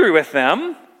bit angry with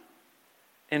them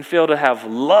and fail to have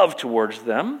love towards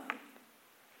them.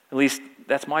 At least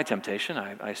that's my temptation.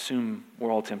 I assume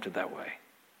we're all tempted that way.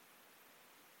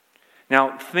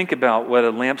 Now, think about what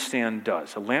a lampstand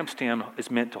does. A lampstand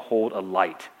is meant to hold a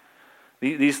light.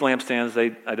 These lampstands, they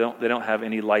don't have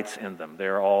any lights in them.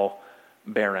 They're all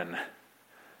barren.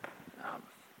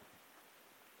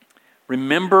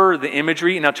 Remember the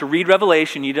imagery. Now, to read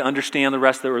Revelation, you need to understand the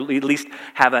rest, or at least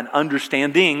have an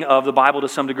understanding of the Bible to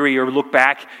some degree, or look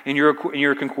back in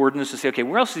your concordance to say, okay,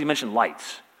 where else does he mention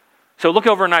lights? So look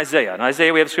over in Isaiah. In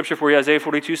Isaiah, we have scripture for you, Isaiah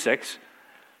 42:6.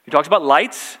 He talks about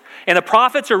lights. And the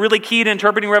prophets are really key to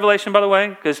interpreting Revelation, by the way,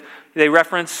 because they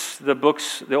reference the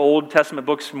books, the Old Testament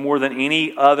books, more than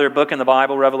any other book in the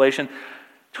Bible, Revelation.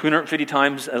 250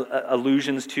 times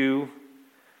allusions to.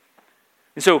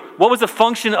 And so, what was the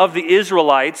function of the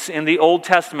Israelites in the Old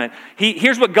Testament?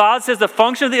 Here's what God says the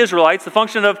function of the Israelites, the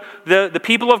function of the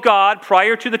people of God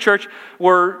prior to the church,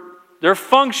 were their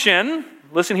function,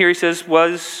 listen here, he says,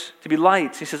 was to be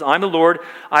lights. He says, I'm the Lord,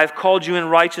 I have called you in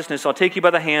righteousness. I'll take you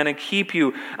by the hand and keep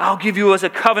you. I'll give you as a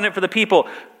covenant for the people.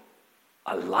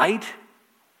 A light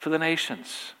for the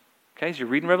nations. Okay, as you're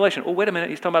reading Revelation, oh, wait a minute,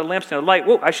 he's talking about a lampstand, a light.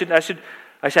 Whoa, I should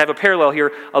have a parallel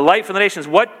here. A light for the nations.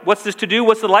 What's this to do?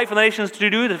 What's the light for the nations to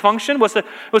do, the function? What's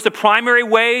the primary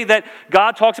way that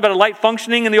God talks about a light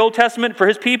functioning in the Old Testament for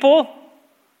his people?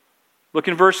 Look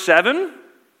in verse 7.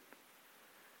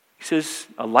 He says,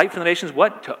 a light for the nations,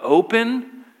 what? To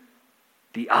open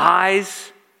the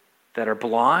eyes that are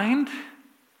blind,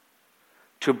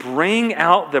 to bring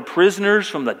out the prisoners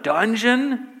from the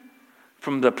dungeon,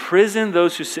 from the prison,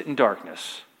 those who sit in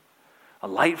darkness. A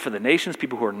light for the nations,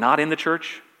 people who are not in the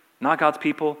church, not God's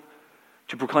people,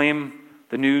 to proclaim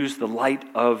the news, the light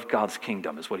of God's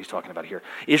kingdom is what he's talking about here.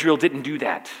 Israel didn't do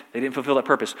that. They didn't fulfill that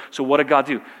purpose. So what did God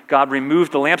do? God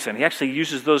removed the lampstand. He actually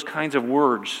uses those kinds of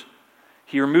words.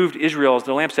 He removed Israel as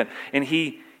the lampstand, and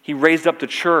he raised up the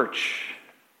church.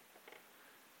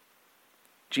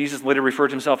 Jesus later referred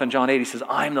to himself in John 8. He says,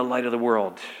 I'm the light of the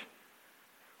world.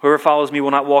 Whoever follows me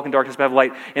will not walk in darkness but have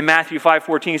light. In Matthew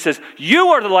 5:14, he says, you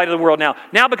are the light of the world now.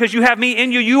 Now because you have me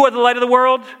in you, you are the light of the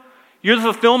world. You're the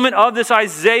fulfillment of this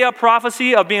Isaiah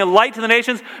prophecy of being a light to the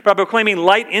nations by proclaiming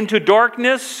light into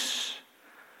darkness.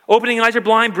 Opening eyes are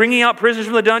blind, bringing out prisoners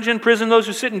from the dungeon, prison those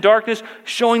who sit in darkness,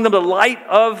 showing them the light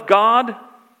of God.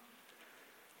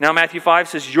 Now Matthew 5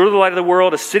 says, you're the light of the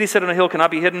world. A city set on a hill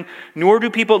cannot be hidden. Nor do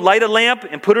people light a lamp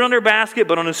and put it under a basket,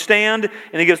 but on a stand,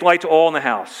 and it gives light to all in the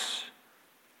house.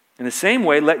 In the same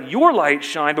way, let your light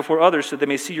shine before others so that they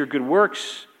may see your good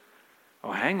works.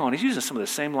 Oh, hang on. He's using some of the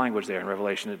same language there in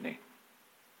Revelation, isn't he?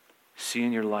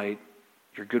 Seeing your light,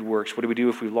 your good works. What do we do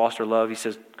if we lost our love? He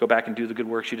says, go back and do the good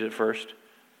works you did at first.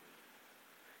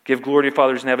 Give glory to your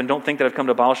fathers in heaven. Don't think that I've come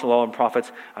to abolish the law and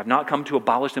prophets. I've not come to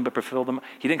abolish them, but fulfill them.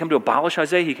 He didn't come to abolish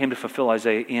Isaiah. He came to fulfill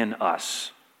Isaiah in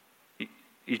us.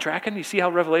 You tracking? You see how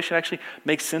Revelation actually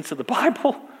makes sense of the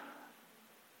Bible?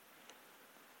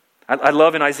 I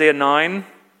love in Isaiah 9,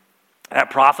 that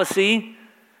prophecy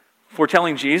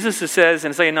foretelling Jesus. It says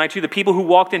in Isaiah 9:2, the people who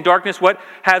walked in darkness, what?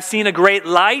 Have seen a great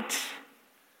light.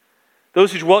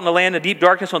 Those who dwelt in the land of deep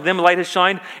darkness, on them light has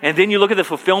shined. And then you look at the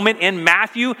fulfillment in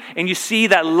Matthew, and you see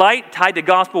that light tied to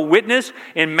gospel witness.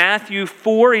 In Matthew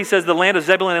 4, he says, the land of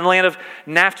Zebulun and the land of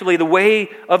Naphtali, the way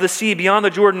of the sea beyond the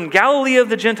Jordan, Galilee of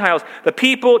the Gentiles. The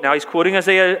people, now he's quoting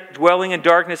Isaiah, dwelling in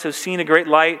darkness have seen a great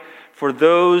light. For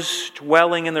those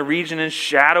dwelling in the region and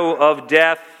shadow of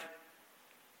death.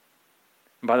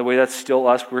 And by the way, that's still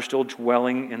us. We're still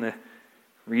dwelling in the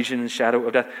region and shadow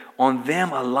of death. On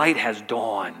them a light has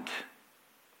dawned.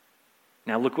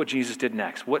 Now look what Jesus did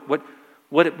next. What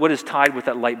is tied with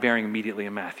that light bearing immediately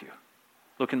in Matthew?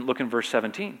 Look in verse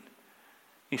 17.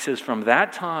 He says, from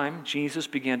that time Jesus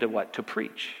began to what? To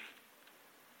preach.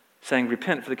 Saying,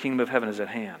 repent, for the kingdom of heaven is at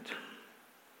hand.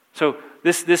 So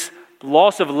this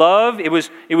loss of love, it was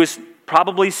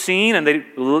probably seen, and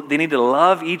they need to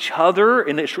love each other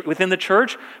within the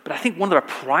church. But I think one of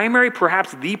the primary,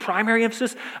 perhaps the primary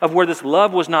emphasis of where this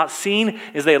love was not seen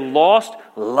is they lost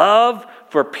love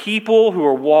for people who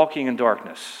are walking in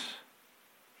darkness.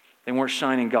 They weren't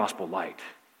shining gospel light.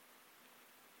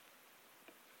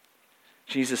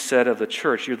 Jesus said of the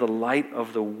church, you're the light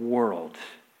of the world.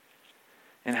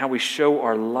 And how we show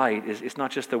our light is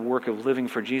not just the work of living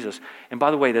for Jesus. And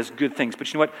by the way, that's good things.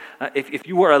 But you know what? If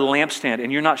you are a lampstand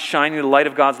and you're not shining the light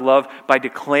of God's love by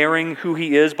declaring who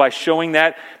he is, by showing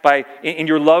that, in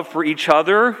your love for each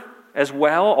other as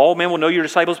well, all men will know your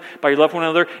disciples by your love for one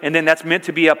another. And then that's meant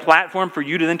to be a platform for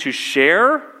you to then to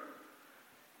share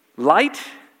light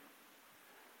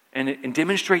and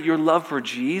demonstrate your love for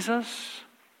Jesus?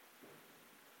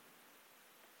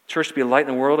 Church to be a light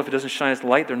in the world, if it doesn't shine its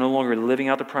light, they're no longer living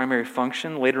out the primary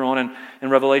function. Later on in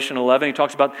Revelation 11, he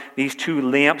talks about these two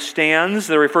lampstands.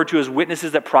 They're referred to as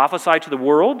witnesses that prophesy to the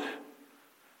world.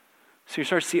 So you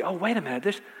start to see, oh, wait a minute,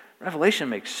 this Revelation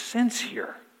makes sense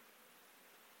here.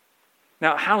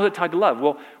 Now, how is it tied to love?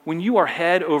 Well, when you are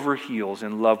head over heels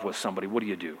in love with somebody, what do?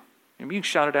 You can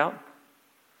shout it out.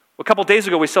 Well, a couple days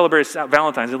ago, we celebrated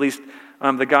Valentine's. At least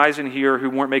the guys in here who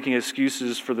weren't making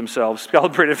excuses for themselves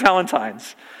celebrated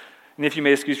Valentine's. And if you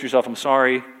made excuse for yourself, I'm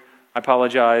sorry. I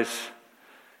apologize.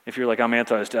 If you're like, I'm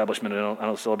anti-establishment, I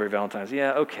don't celebrate Valentine's.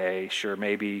 Yeah, okay, sure,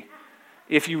 maybe.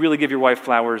 If you really give your wife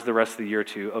flowers the rest of the year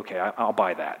too, okay, I'll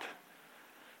buy that.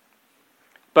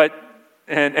 But,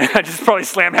 and I just probably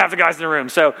slammed half the guys in the room.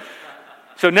 So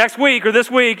next week or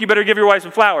this week, you better give your wife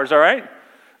some flowers, all right?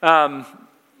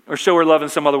 Or show her love in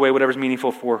some other way, whatever's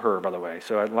meaningful for her, by the way.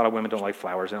 So a lot of women don't like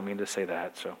flowers. I don't mean to say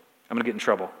that, so I'm going to get in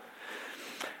trouble.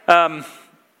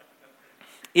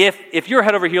 If you're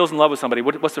head over heels in love with somebody,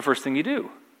 what's the first thing you do?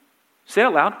 Say it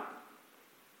out loud.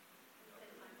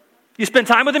 You spend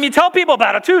time with them, you tell people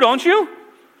about it too, don't you?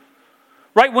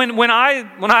 Right, when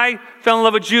I fell in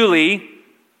love with Julie,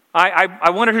 I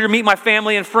wanted her to meet my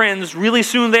family and friends really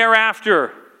soon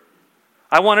thereafter.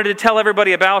 I wanted to tell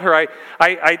everybody about her.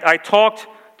 I talked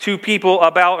to people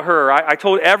about her. I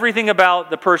told everything about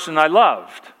the person I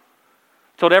loved.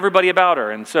 Told everybody about her,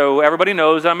 and so everybody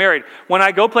knows I'm married. When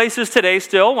I go places today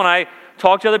still, when I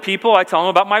talk to other people, I tell them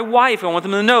about my wife. I want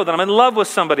them to know that I'm in love with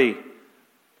somebody.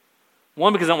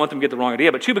 One, because I don't want them to get the wrong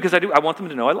idea, but two, because I want them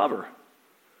to know I love her.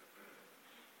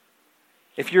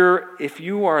 If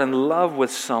you are in love with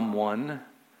someone,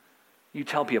 you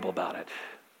tell people about it.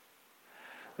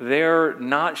 Their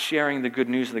not sharing the good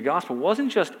news of the gospel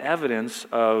wasn't just evidence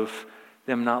of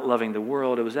them not loving the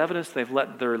world. It was evidence they've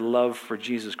let their love for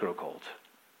Jesus grow cold.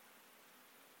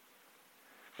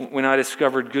 When I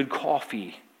discovered good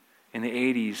coffee in the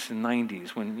 80s and 90s,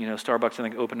 when Starbucks I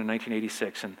think opened in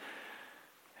 1986, and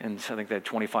I think they had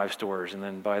 25 stores, and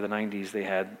then by the 90s they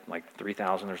had like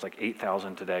 3,000. There's like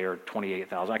 8,000 today, or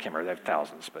 28,000. I can't remember. They have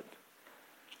thousands, but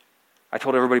I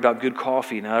told everybody about good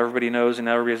coffee. Now everybody knows, and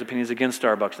now everybody has opinions against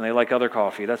Starbucks, and they like other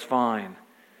coffee. That's fine.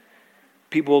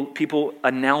 People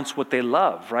announce what they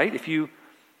love, right?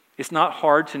 It's not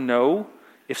hard to know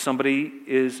if somebody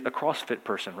is a CrossFit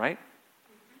person, right?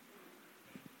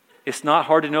 It's not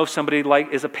hard to know if somebody is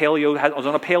on a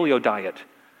paleo diet,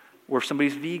 or if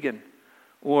somebody's vegan.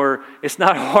 Or it's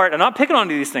not hard. I'm not picking on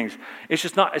these things.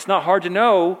 It's not hard to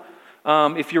know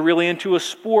if you're really into a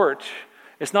sport.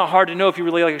 It's not hard to know if you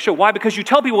really like a show. Why? Because you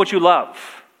tell people what you love.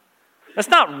 That's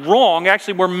not wrong.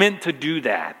 Actually, we're meant to do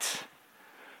that.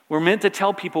 We're meant to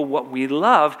tell people what we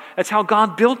love. That's how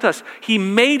God built us. He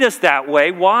made us that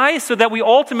way. Why? So that we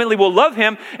ultimately will love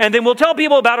Him, and then we'll tell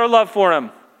people about our love for Him.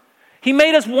 He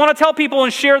made us want to tell people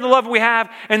and share the love we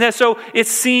have, and so it's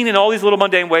seen in all these little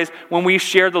mundane ways when we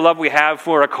share the love we have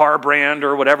for a car brand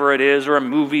or whatever it is, or a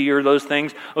movie or those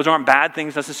things. Those aren't bad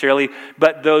things necessarily,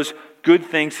 but those good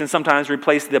things can sometimes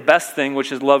replace the best thing,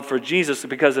 which is love for Jesus,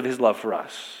 because of His love for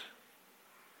us.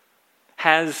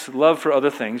 Has love for other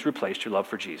things replaced your love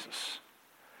for Jesus?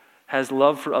 Has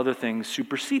love for other things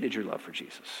superseded your love for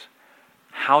Jesus?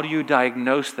 How do you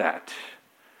diagnose that?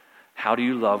 How do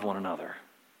you love one another?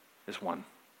 Is one.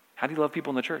 How do you love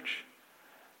people in the church?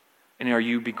 And are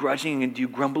you begrudging, and do you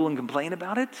grumble and complain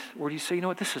about it? Or do you say, you know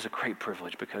what, this is a great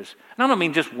privilege because, and I don't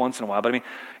mean just once in a while, but I mean,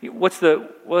 what's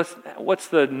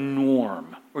the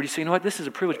norm? Or do you say, you know what, this is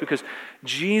a privilege because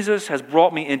Jesus has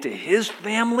brought me into His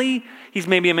family. He's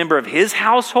made me a member of His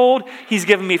household. He's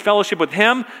given me fellowship with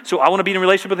Him, so I want to be in a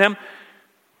relationship with Him.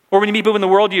 Or when you meet people in the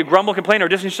world, do you grumble, complain, or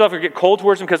distance yourself, or get cold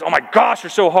towards them because, oh my gosh, they're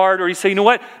so hard? Or you say, you know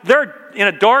what, they're in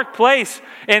a dark place,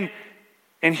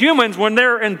 and humans, when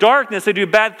they're in darkness, they do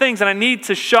bad things, and I need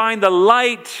to shine the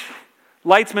light.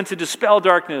 Light's meant to dispel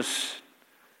darkness.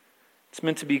 It's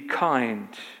meant to be kind.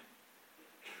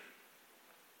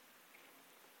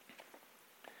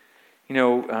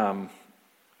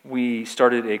 We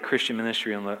started a Christian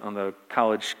ministry on the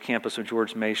college campus of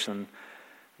George Mason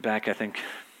back, I think,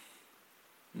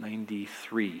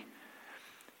 93.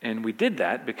 And we did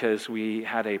that because we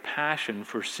had a passion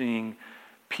for seeing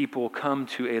people come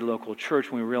to a local church.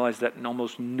 When we realized that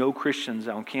almost no Christians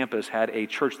on campus had a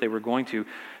church they were going to,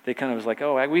 they kind of was like,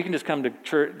 oh, we can just come to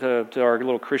church, to our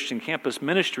little Christian campus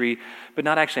ministry, but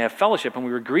not actually have fellowship. And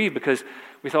we were grieved because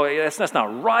we thought, that's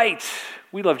not right.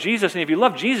 We love Jesus, and if you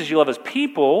love Jesus, you love His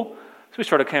people. So we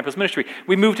started campus ministry.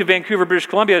 We moved to Vancouver, British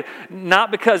Columbia,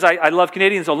 not because I love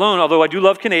Canadians alone, although I do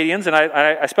love Canadians, and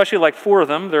I especially like 4 of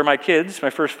them. They're my kids, my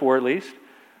first 4 at least.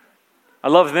 I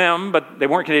love them, but they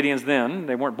weren't Canadians then.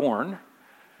 They weren't born.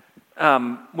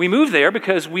 We moved there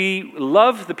because we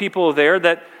loved the people there.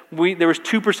 There was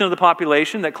 2% of the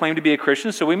population that claimed to be a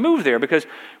Christian, so we moved there because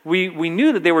we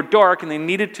knew that they were dark and they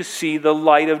needed to see the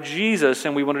light of Jesus,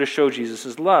 and we wanted to show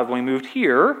Jesus' love. When we moved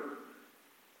here,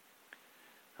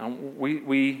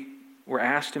 we were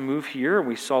asked to move here.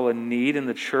 We saw a need in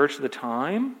the church at the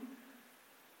time.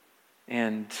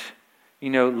 And,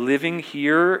 living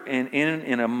here and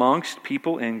in amongst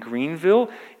people in Greenville,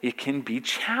 it can be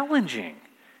challenging.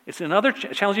 It's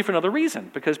challenging for another reason,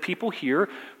 because people here,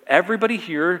 everybody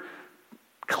here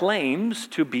claims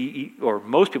to be, or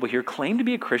most people here claim to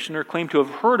be a Christian or claim to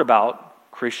have heard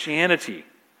about Christianity.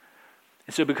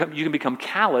 And so you can become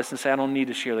callous and say, I don't need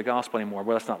to share the gospel anymore.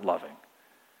 Well, that's not loving.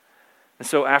 And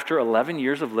so after 11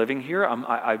 years of living here,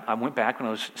 I went back when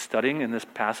I was studying in this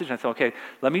passage, and I thought, okay,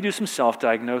 let me do some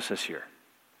self-diagnosis here.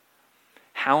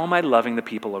 How am I loving the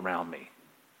people around me?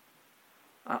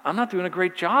 I'm not doing a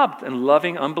great job in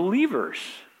loving unbelievers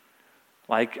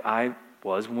like I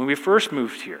was when we first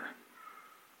moved here.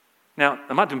 Now,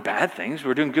 I'm not doing bad things.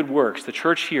 We're doing good works. The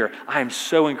church here, I am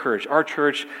so encouraged. Our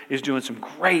church is doing some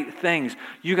great things.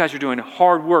 You guys are doing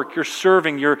hard work. You're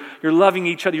serving. You're loving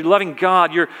each other. You're loving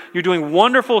God. You're doing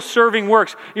wonderful serving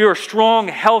works. You're a strong,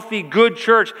 healthy, good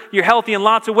church. You're healthy in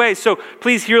lots of ways. So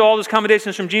please hear all those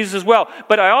commendations from Jesus as well.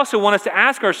 But I also want us to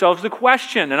ask ourselves the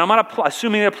question, and I'm not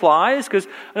assuming it applies, because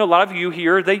I know a lot of you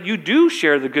here, that you do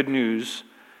share the good news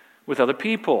with other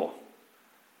people.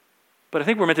 But I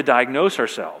think we're meant to diagnose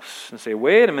ourselves and say,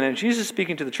 wait a minute, Jesus is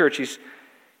speaking to the church.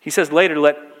 He says later,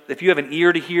 if you have an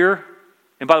ear to hear,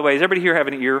 and by the way, does everybody here have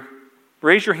an ear?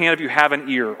 Raise your hand if you have an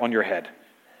ear on your head.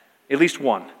 At least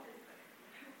one.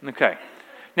 Okay.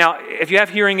 Now, if you have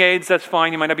hearing aids, that's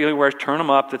fine. You might not be able to wear, turn them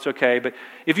up, that's okay. But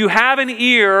if you have an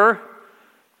ear,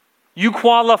 you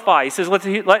qualify. He says, let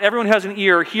everyone who has an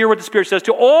ear hear what the Spirit says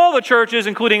to all the churches,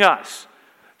 including us.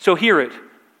 So hear it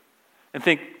and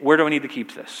think, where do I need to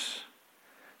keep this?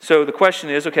 So the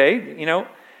question is, okay,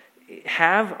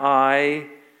 have I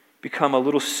become a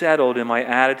little settled in my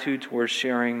attitude towards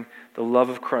sharing the love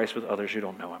of Christ with others who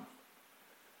don't know Him?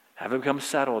 Have I become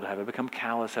settled? Have I become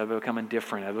callous? Have I become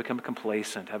indifferent? Have I become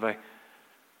complacent? Have I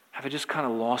just kind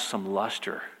of lost some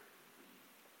luster?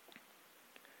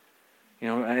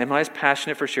 Am I as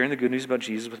passionate for sharing the good news about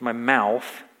Jesus with my mouth?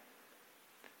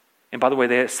 And by the way,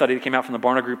 they had a study that came out from the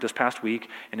Barna Group this past week,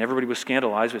 and everybody was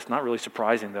scandalized. It's not really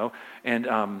surprising, though. And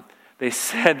they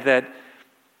said that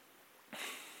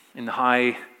in the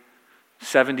high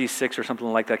 76 or something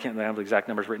like that, I can't have the exact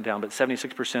numbers written down, but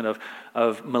 76%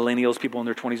 of millennials, people in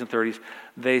their 20s and 30s,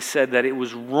 they said that it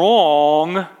was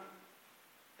wrong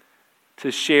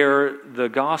to share the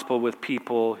gospel with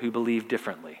people who believe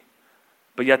differently.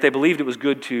 But yet they believed it was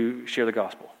good to share the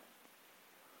gospel.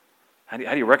 How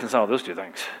do you reconcile those two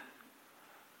things?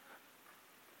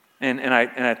 And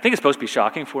I think it's supposed to be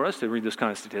shocking for us to read this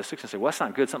kind of statistics and say, well, that's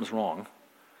not good, something's wrong.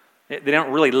 They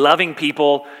aren't really loving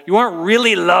people. You aren't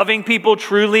really loving people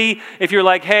truly if you're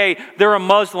like, hey, they're a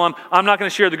Muslim, I'm not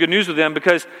going to share the good news with them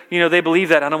because, they believe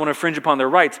that, I don't want to infringe upon their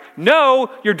rights.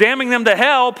 No, you're damning them to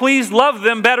hell. Please love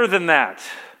them better than that.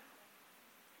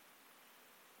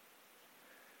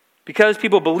 Because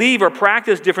people believe or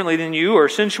practice differently than you or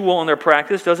sensual in their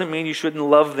practice doesn't mean you shouldn't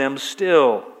love them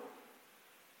still.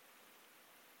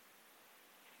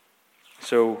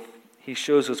 So he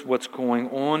shows us what's going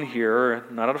on here,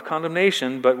 not out of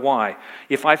condemnation, but why?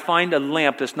 If I find a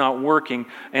lamp that's not working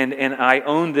and I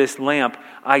own this lamp,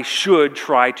 I should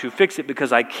try to fix it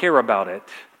because I care about it.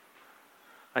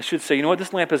 I should say,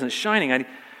 this lamp isn't shining.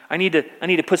 I need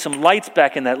to put some lights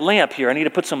back in that lamp here. I need to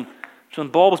put some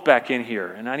bulbs back in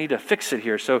here, and I need to fix it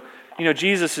here. So,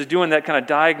 Jesus is doing that kind of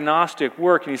diagnostic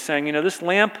work, and he's saying, this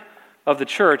lamp of the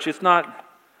church, it's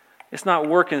not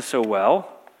working so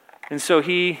well. And so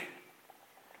he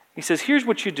says, here's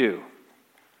what you do.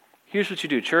 Here's what you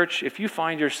do, church. If you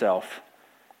find yourself,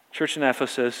 church in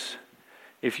Ephesus,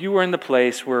 if you were in the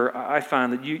place where I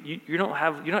found that you're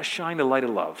not shining the light of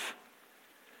love,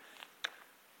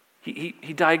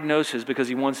 he diagnoses because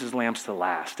he wants his lamps to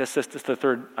last. That's the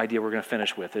third idea we're going to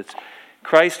finish with. It's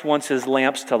Christ wants his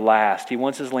lamps to last. He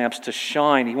wants his lamps to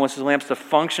shine. He wants his lamps to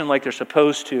function like they're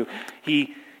supposed to.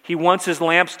 He wants his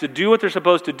lamps to do what they're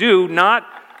supposed to do, not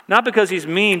because he's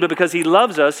mean, but because he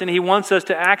loves us, and he wants us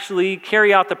to actually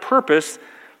carry out the purpose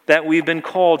that we've been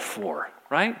called for,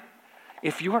 right?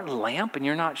 If you're a lamp and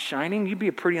you're not shining, you'd be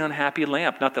a pretty unhappy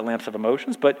lamp. Not that lamps have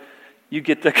emotions, but you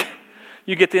get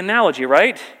the analogy,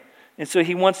 right? And so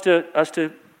he wants us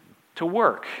to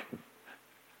work.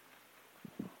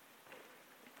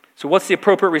 So what's the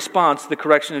appropriate response to the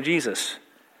correction of Jesus?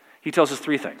 He tells us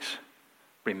three things.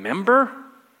 Remember.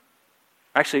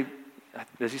 Actually,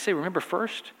 does he say remember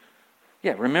first?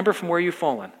 Yeah, remember from where you've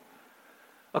fallen.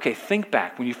 Okay, think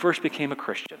back when you first became a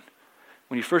Christian,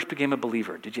 when you first became a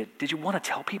believer. Did you want to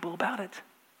tell people about it?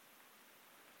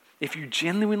 If you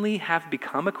genuinely have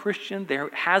become a Christian, there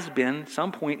has been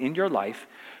some point in your life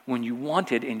when you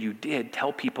wanted and you did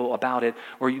tell people about it,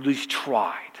 or you at least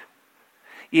tried.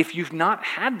 If you've not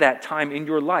had that time in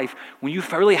your life when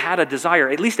you've really had a desire,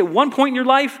 at least at one point in your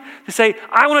life, to say,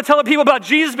 I want to tell people about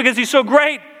Jesus because he's so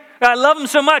great, I love him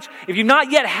so much. If you've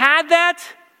not yet had that,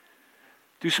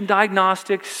 do some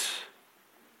diagnostics.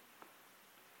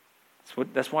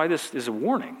 That's why this is a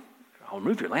warning. I'll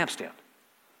remove your lampstand.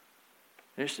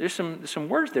 There's some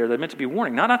words there that are meant to be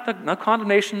warning. Not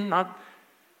condemnation.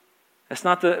 That's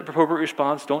not the appropriate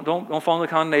response. Don't fall into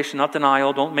condemnation. Not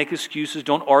denial. Don't make excuses.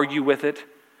 Don't argue with it.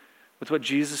 With what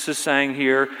Jesus is saying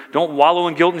here. Don't wallow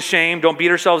in guilt and shame. Don't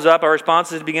beat ourselves up. Our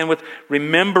response is to begin with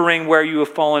remembering where you have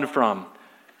fallen from.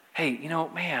 Hey,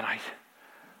 man,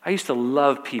 I used to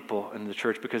love people in the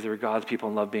church because they were God's people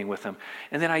and loved being with them.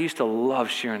 And then I used to love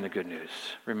sharing the good news.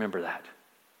 Remember that.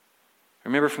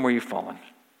 Remember from where you've fallen.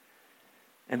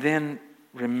 And then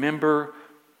remember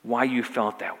why you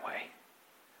felt that way.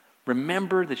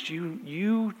 Remember that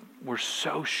you were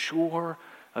so sure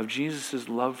of Jesus'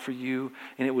 love for you,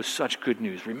 and it was such good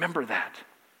news. Remember that.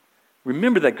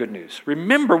 Remember that good news.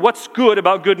 Remember what's good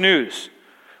about good news.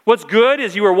 What's good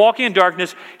is you were walking in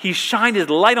darkness. He shined his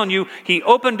light on you. He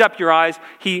opened up your eyes.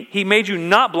 He made you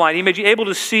not blind. He made you able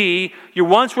to see. You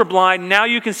once were blind. Now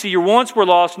you can see. You once were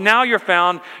lost. Now you're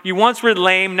found. You once were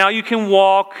lame. Now you can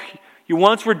walk. You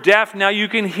once were deaf. Now you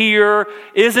can hear.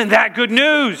 Isn't that good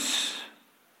news?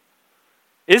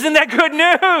 Isn't that good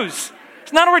news?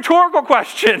 It's not a rhetorical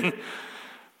question.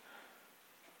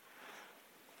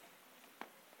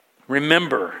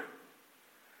 Remember.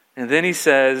 And then he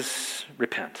says,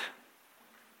 repent.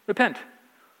 Repent.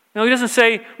 No, he doesn't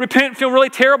say, repent, feel really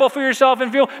terrible for yourself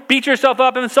and beat yourself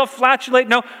up and self-flatulate.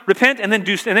 No, repent and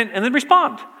then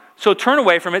respond. So turn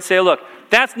away from it, say, look,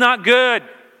 that's not good.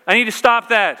 I need to stop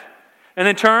that. And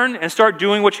then turn and start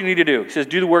doing what you need to do. He says,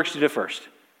 do the works you did first.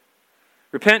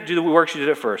 Repent, do the works you did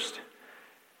at first.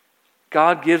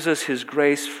 God gives us his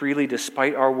grace freely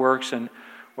despite our works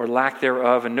or lack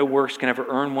thereof, and no works can ever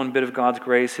earn one bit of God's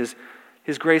grace.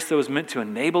 His grace, though, is meant to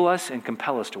enable us and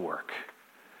compel us to work.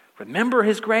 Remember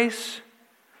his grace,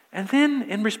 and then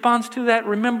in response to that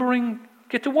remembering,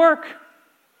 get to work.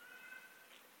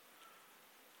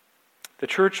 The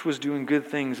church was doing good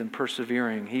things and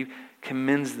persevering. He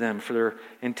commends them for their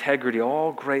integrity,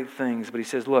 all great things. But he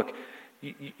says, look,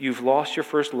 you've lost your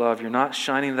first love. You're not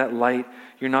shining that light.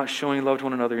 You're not showing love to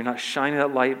one another. You're not shining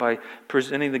that light by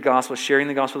presenting the gospel, sharing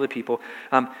the gospel to the people.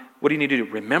 What do you need to do?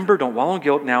 Remember, don't wallow in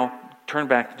guilt. Now turn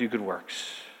back to do good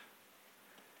works.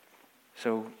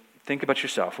 So think about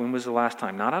yourself. When was the last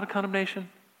time? Not out of condemnation.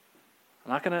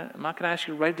 I'm not gonna ask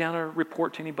you to write down a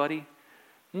report to anybody.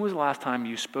 When was the last time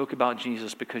you spoke about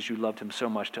Jesus because you loved him so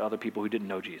much to other people who didn't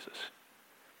know Jesus?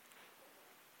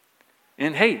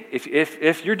 And hey,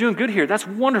 if you're doing good here, that's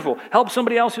wonderful. Help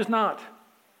somebody else who's not.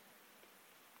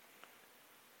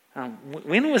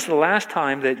 When was the last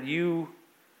time that you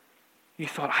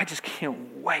thought, I just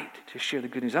can't wait to share the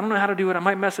good news? I don't know how to do it. I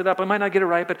might mess it up. I might not get it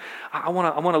right, but I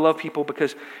want to love people.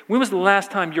 Because when was the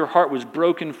last time your heart was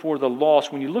broken for the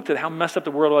lost, when you looked at how messed up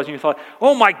the world was and you thought,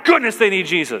 oh my goodness, they need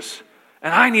Jesus.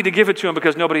 And I need to give it to them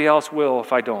because nobody else will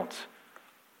if I don't.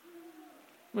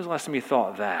 When was the last time you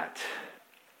thought that?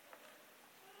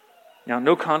 Now,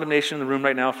 no condemnation in the room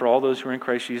right now for all those who are in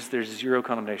Christ Jesus. There's zero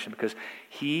condemnation because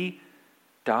he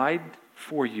died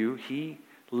for you. He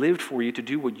lived for you to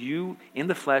do what you in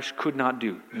the flesh could not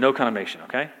do. No condemnation,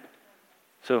 okay?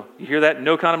 So you hear that?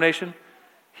 No condemnation.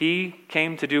 He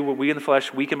came to do what we in the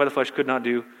flesh, weakened by the flesh, could not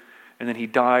do. And then he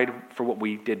died for what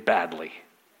we did badly.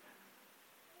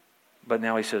 But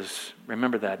now he says,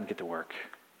 remember that and get to work.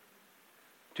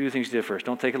 Do the things you did first.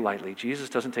 Don't take it lightly. Jesus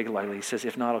doesn't take it lightly. He says,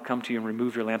 if not, I'll come to you and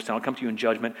remove your lampstand. I'll come to you in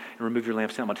judgment and remove your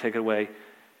lampstand. I'm going to take it away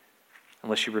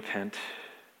unless you repent.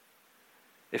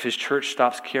 If his church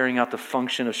stops carrying out the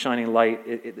function of shining light,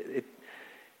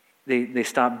 they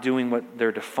stop doing what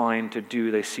they're defined to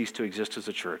do. They cease to exist as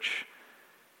a church.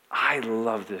 I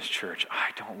love this church.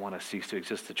 I don't want to cease to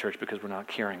exist as a church because we're not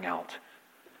carrying out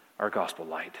our gospel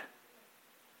light.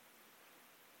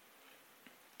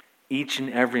 Each and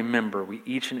every member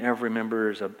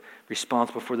is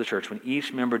responsible for the church. When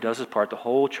each member does his part, the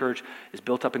whole church is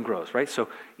built up and grows, right? So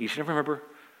each and every member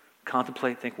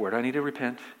contemplate, think, where do I need to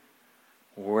repent?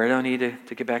 Where do I need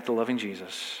to get back to loving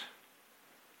Jesus?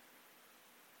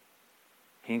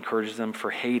 He encourages them for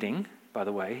hating, by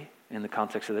the way, in the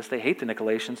context of this. They hate the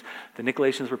Nicolaitans. The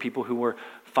Nicolaitans were people who were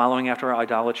following after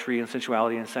idolatry and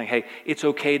sensuality and saying, hey, it's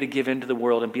okay to give in to the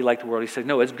world and be like the world. He said,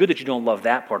 no, it's good that you don't love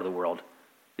that part of the world.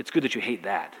 It's good that you hate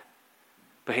that.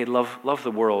 But hey, love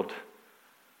the world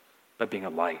by being a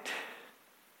light.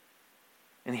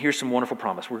 And here's some wonderful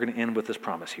promise. We're going to end with this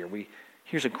promise here.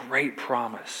 Here's a great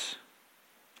promise.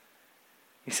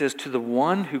 He says, to the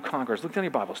one who conquers, look down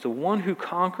your Bibles, the one who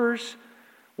conquers,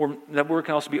 or that word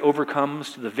can also be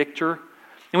overcomes, to the victor.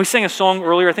 And we sang a song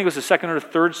earlier, I think it was the second or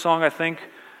third song, I think.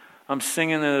 I'm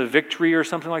singing the victory or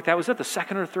something like that. Was that the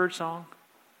second or third song?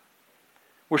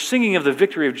 We're singing of the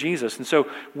victory of Jesus. And so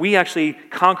we actually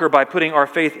conquer by putting our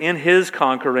faith in his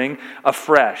conquering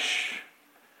afresh.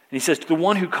 And he says, to the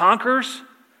one who conquers,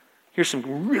 here's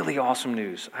some really awesome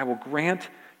news. I will grant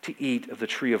to eat of the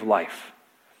tree of life.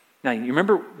 Now, you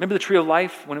remember the tree of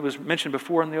life when it was mentioned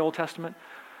before in the Old Testament?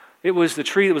 It was the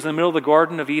tree that was in the middle of the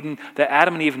Garden of Eden that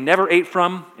Adam and Eve never ate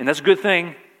from, and that's a good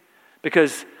thing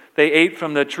because they ate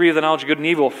from the tree of the knowledge of good and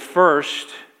evil first,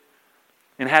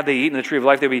 and had they eaten the tree of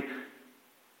life,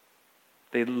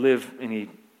 they'd live in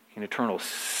eternal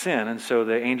sin, and so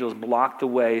the angels blocked the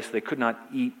way, so they could not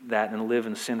eat that and live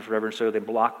in sin forever, and so they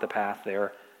blocked the path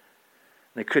there.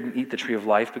 They couldn't eat the tree of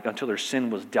life until their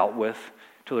sin was dealt with,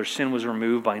 until their sin was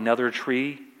removed by another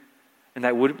tree. And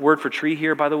that word for tree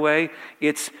here, by the way,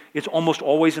 it's almost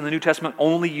always in the New Testament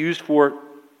only used for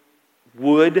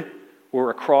wood or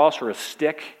a cross or a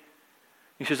stick.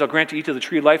 He says, I'll grant to eat of the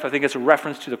tree of life. I think it's a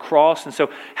reference to the cross. And so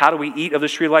how do we eat of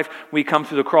this tree of life? We come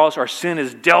through the cross. Our sin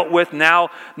is dealt with. Now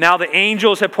the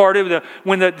angels have parted.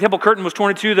 When the temple curtain was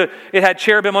torn in two, it had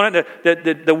cherubim on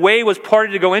it. The way was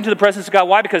parted to go into the presence of God.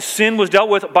 Why? Because sin was dealt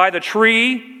with by the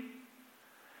tree.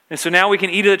 And so now we can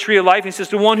eat of the tree of life. He says,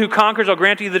 the one who conquers, I'll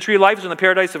grant to you the tree of life is in the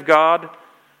paradise of God.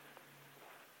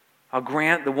 I'll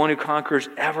grant the one who conquers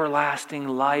everlasting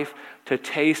life to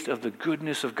taste of the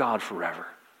goodness of God forever.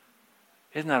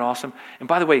 Isn't that awesome? And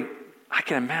by the way, I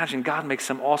can imagine God makes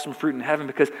some awesome fruit in heaven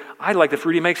because I like the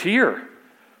fruit he makes here.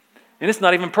 And it's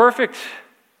not even perfect.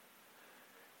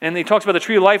 And he talks about the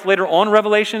tree of life later on in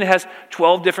Revelation. It has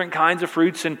 12 different kinds of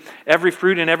fruits, and every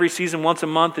fruit in every season, once a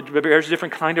month, it bears a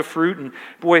different kind of fruit. And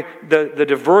boy, the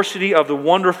diversity of the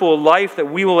wonderful life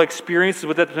that we will experience is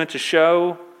what that's meant to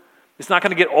show. It's not going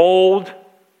to get old.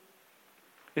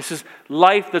 This is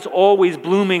life that's always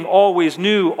blooming, always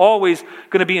new, always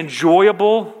going to be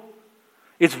enjoyable.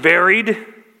 It's varied.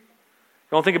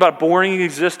 Don't think about boring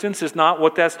existence. It's not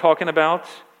what that's talking about.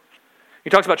 He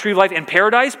talks about tree of life in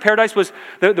paradise. Paradise was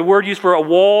the word used for a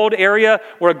walled area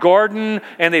or a garden,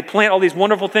 and they plant all these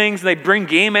wonderful things, and they bring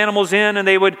game animals in, and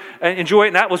they would enjoy it.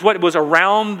 And that was what was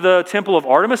around the temple of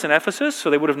Artemis in Ephesus, so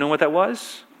they would have known what that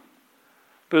was.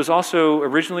 But it was also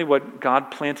originally what God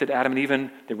planted Adam and Eve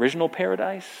in, the original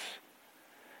paradise.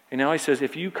 And now he says,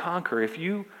 if you conquer, if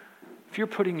you're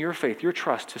putting your faith, your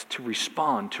trust is to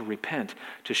respond, to repent,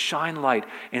 to shine light.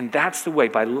 And that's the way.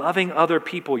 By loving other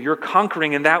people, you're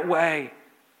conquering in that way.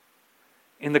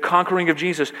 In the conquering of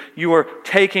Jesus, you are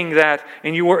taking that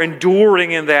and you are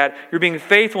enduring in that. You're being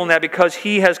faithful in that because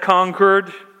he has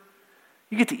conquered.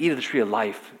 You get to eat of the tree of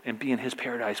life and be in his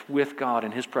paradise with God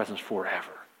in his presence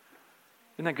forever.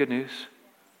 Isn't that good news?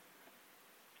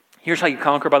 Here's how you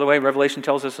conquer, by the way. Revelation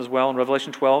tells us as well in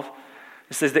Revelation 12.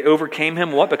 It says they overcame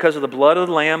him, what? Because of the blood of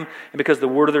the Lamb and because of the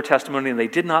word of their testimony, and they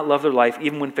did not love their life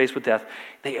even when faced with death.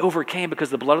 They overcame because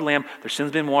of the blood of the Lamb, their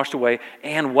sins been washed away,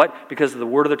 and what? Because of the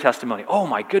word of their testimony. Oh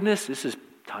my goodness, this is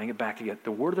tying it back together.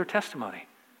 The word of their testimony.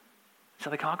 That's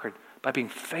how they conquered. By being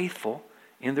faithful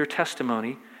in their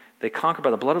testimony, they conquered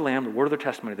by the blood of the Lamb, the word of their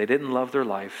testimony. They didn't love their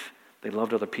life, they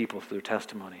loved other people through their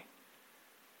testimony.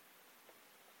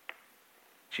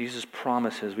 Jesus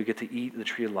promises we get to eat the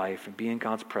tree of life and be in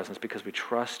God's presence because we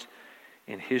trust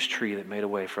in his tree that made a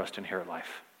way for us to inherit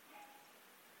life.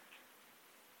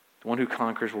 The one who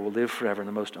conquers will live forever in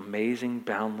the most amazing,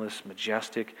 boundless,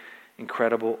 majestic,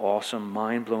 incredible, awesome,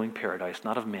 mind-blowing paradise,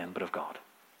 not of men, but of God.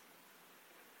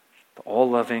 The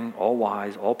all-loving,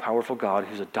 all-wise, all-powerful God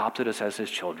who's adopted us as his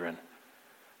children.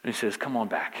 And he says, come on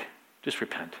back. Just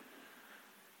repent.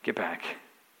 Get back.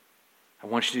 I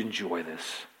want you to enjoy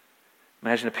this.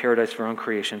 Imagine a paradise of our own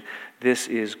creation. This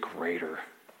is greater.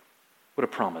 What a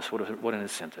promise. What an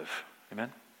incentive.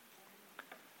 Amen?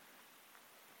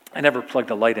 I never plugged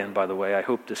the light in, by the way. I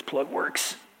hope this plug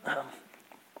works.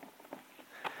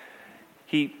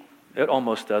 It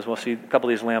almost does. Well, see, a couple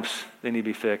of these lamps, they need to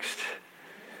be fixed.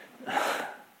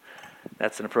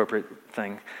 That's an appropriate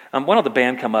thing. Why don't the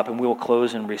band come up and we will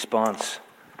close in response.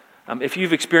 If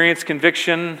you've experienced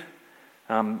conviction,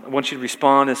 I want you to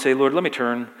respond and say, Lord, let me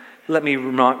turn. Let me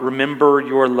remember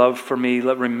your love for me.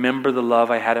 Let me remember the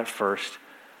love I had at first.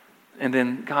 And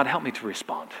then, God, help me to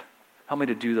respond. Help me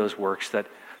to do those works that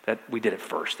we did at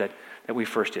first, that we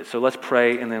first did. So let's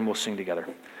pray and then we'll sing together.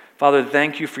 Father,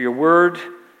 thank you for your word.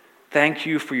 Thank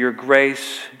you for your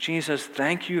grace. Jesus,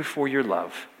 thank you for your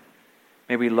love.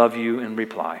 May we love you and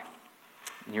reply.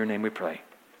 In your name we pray.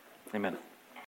 Amen.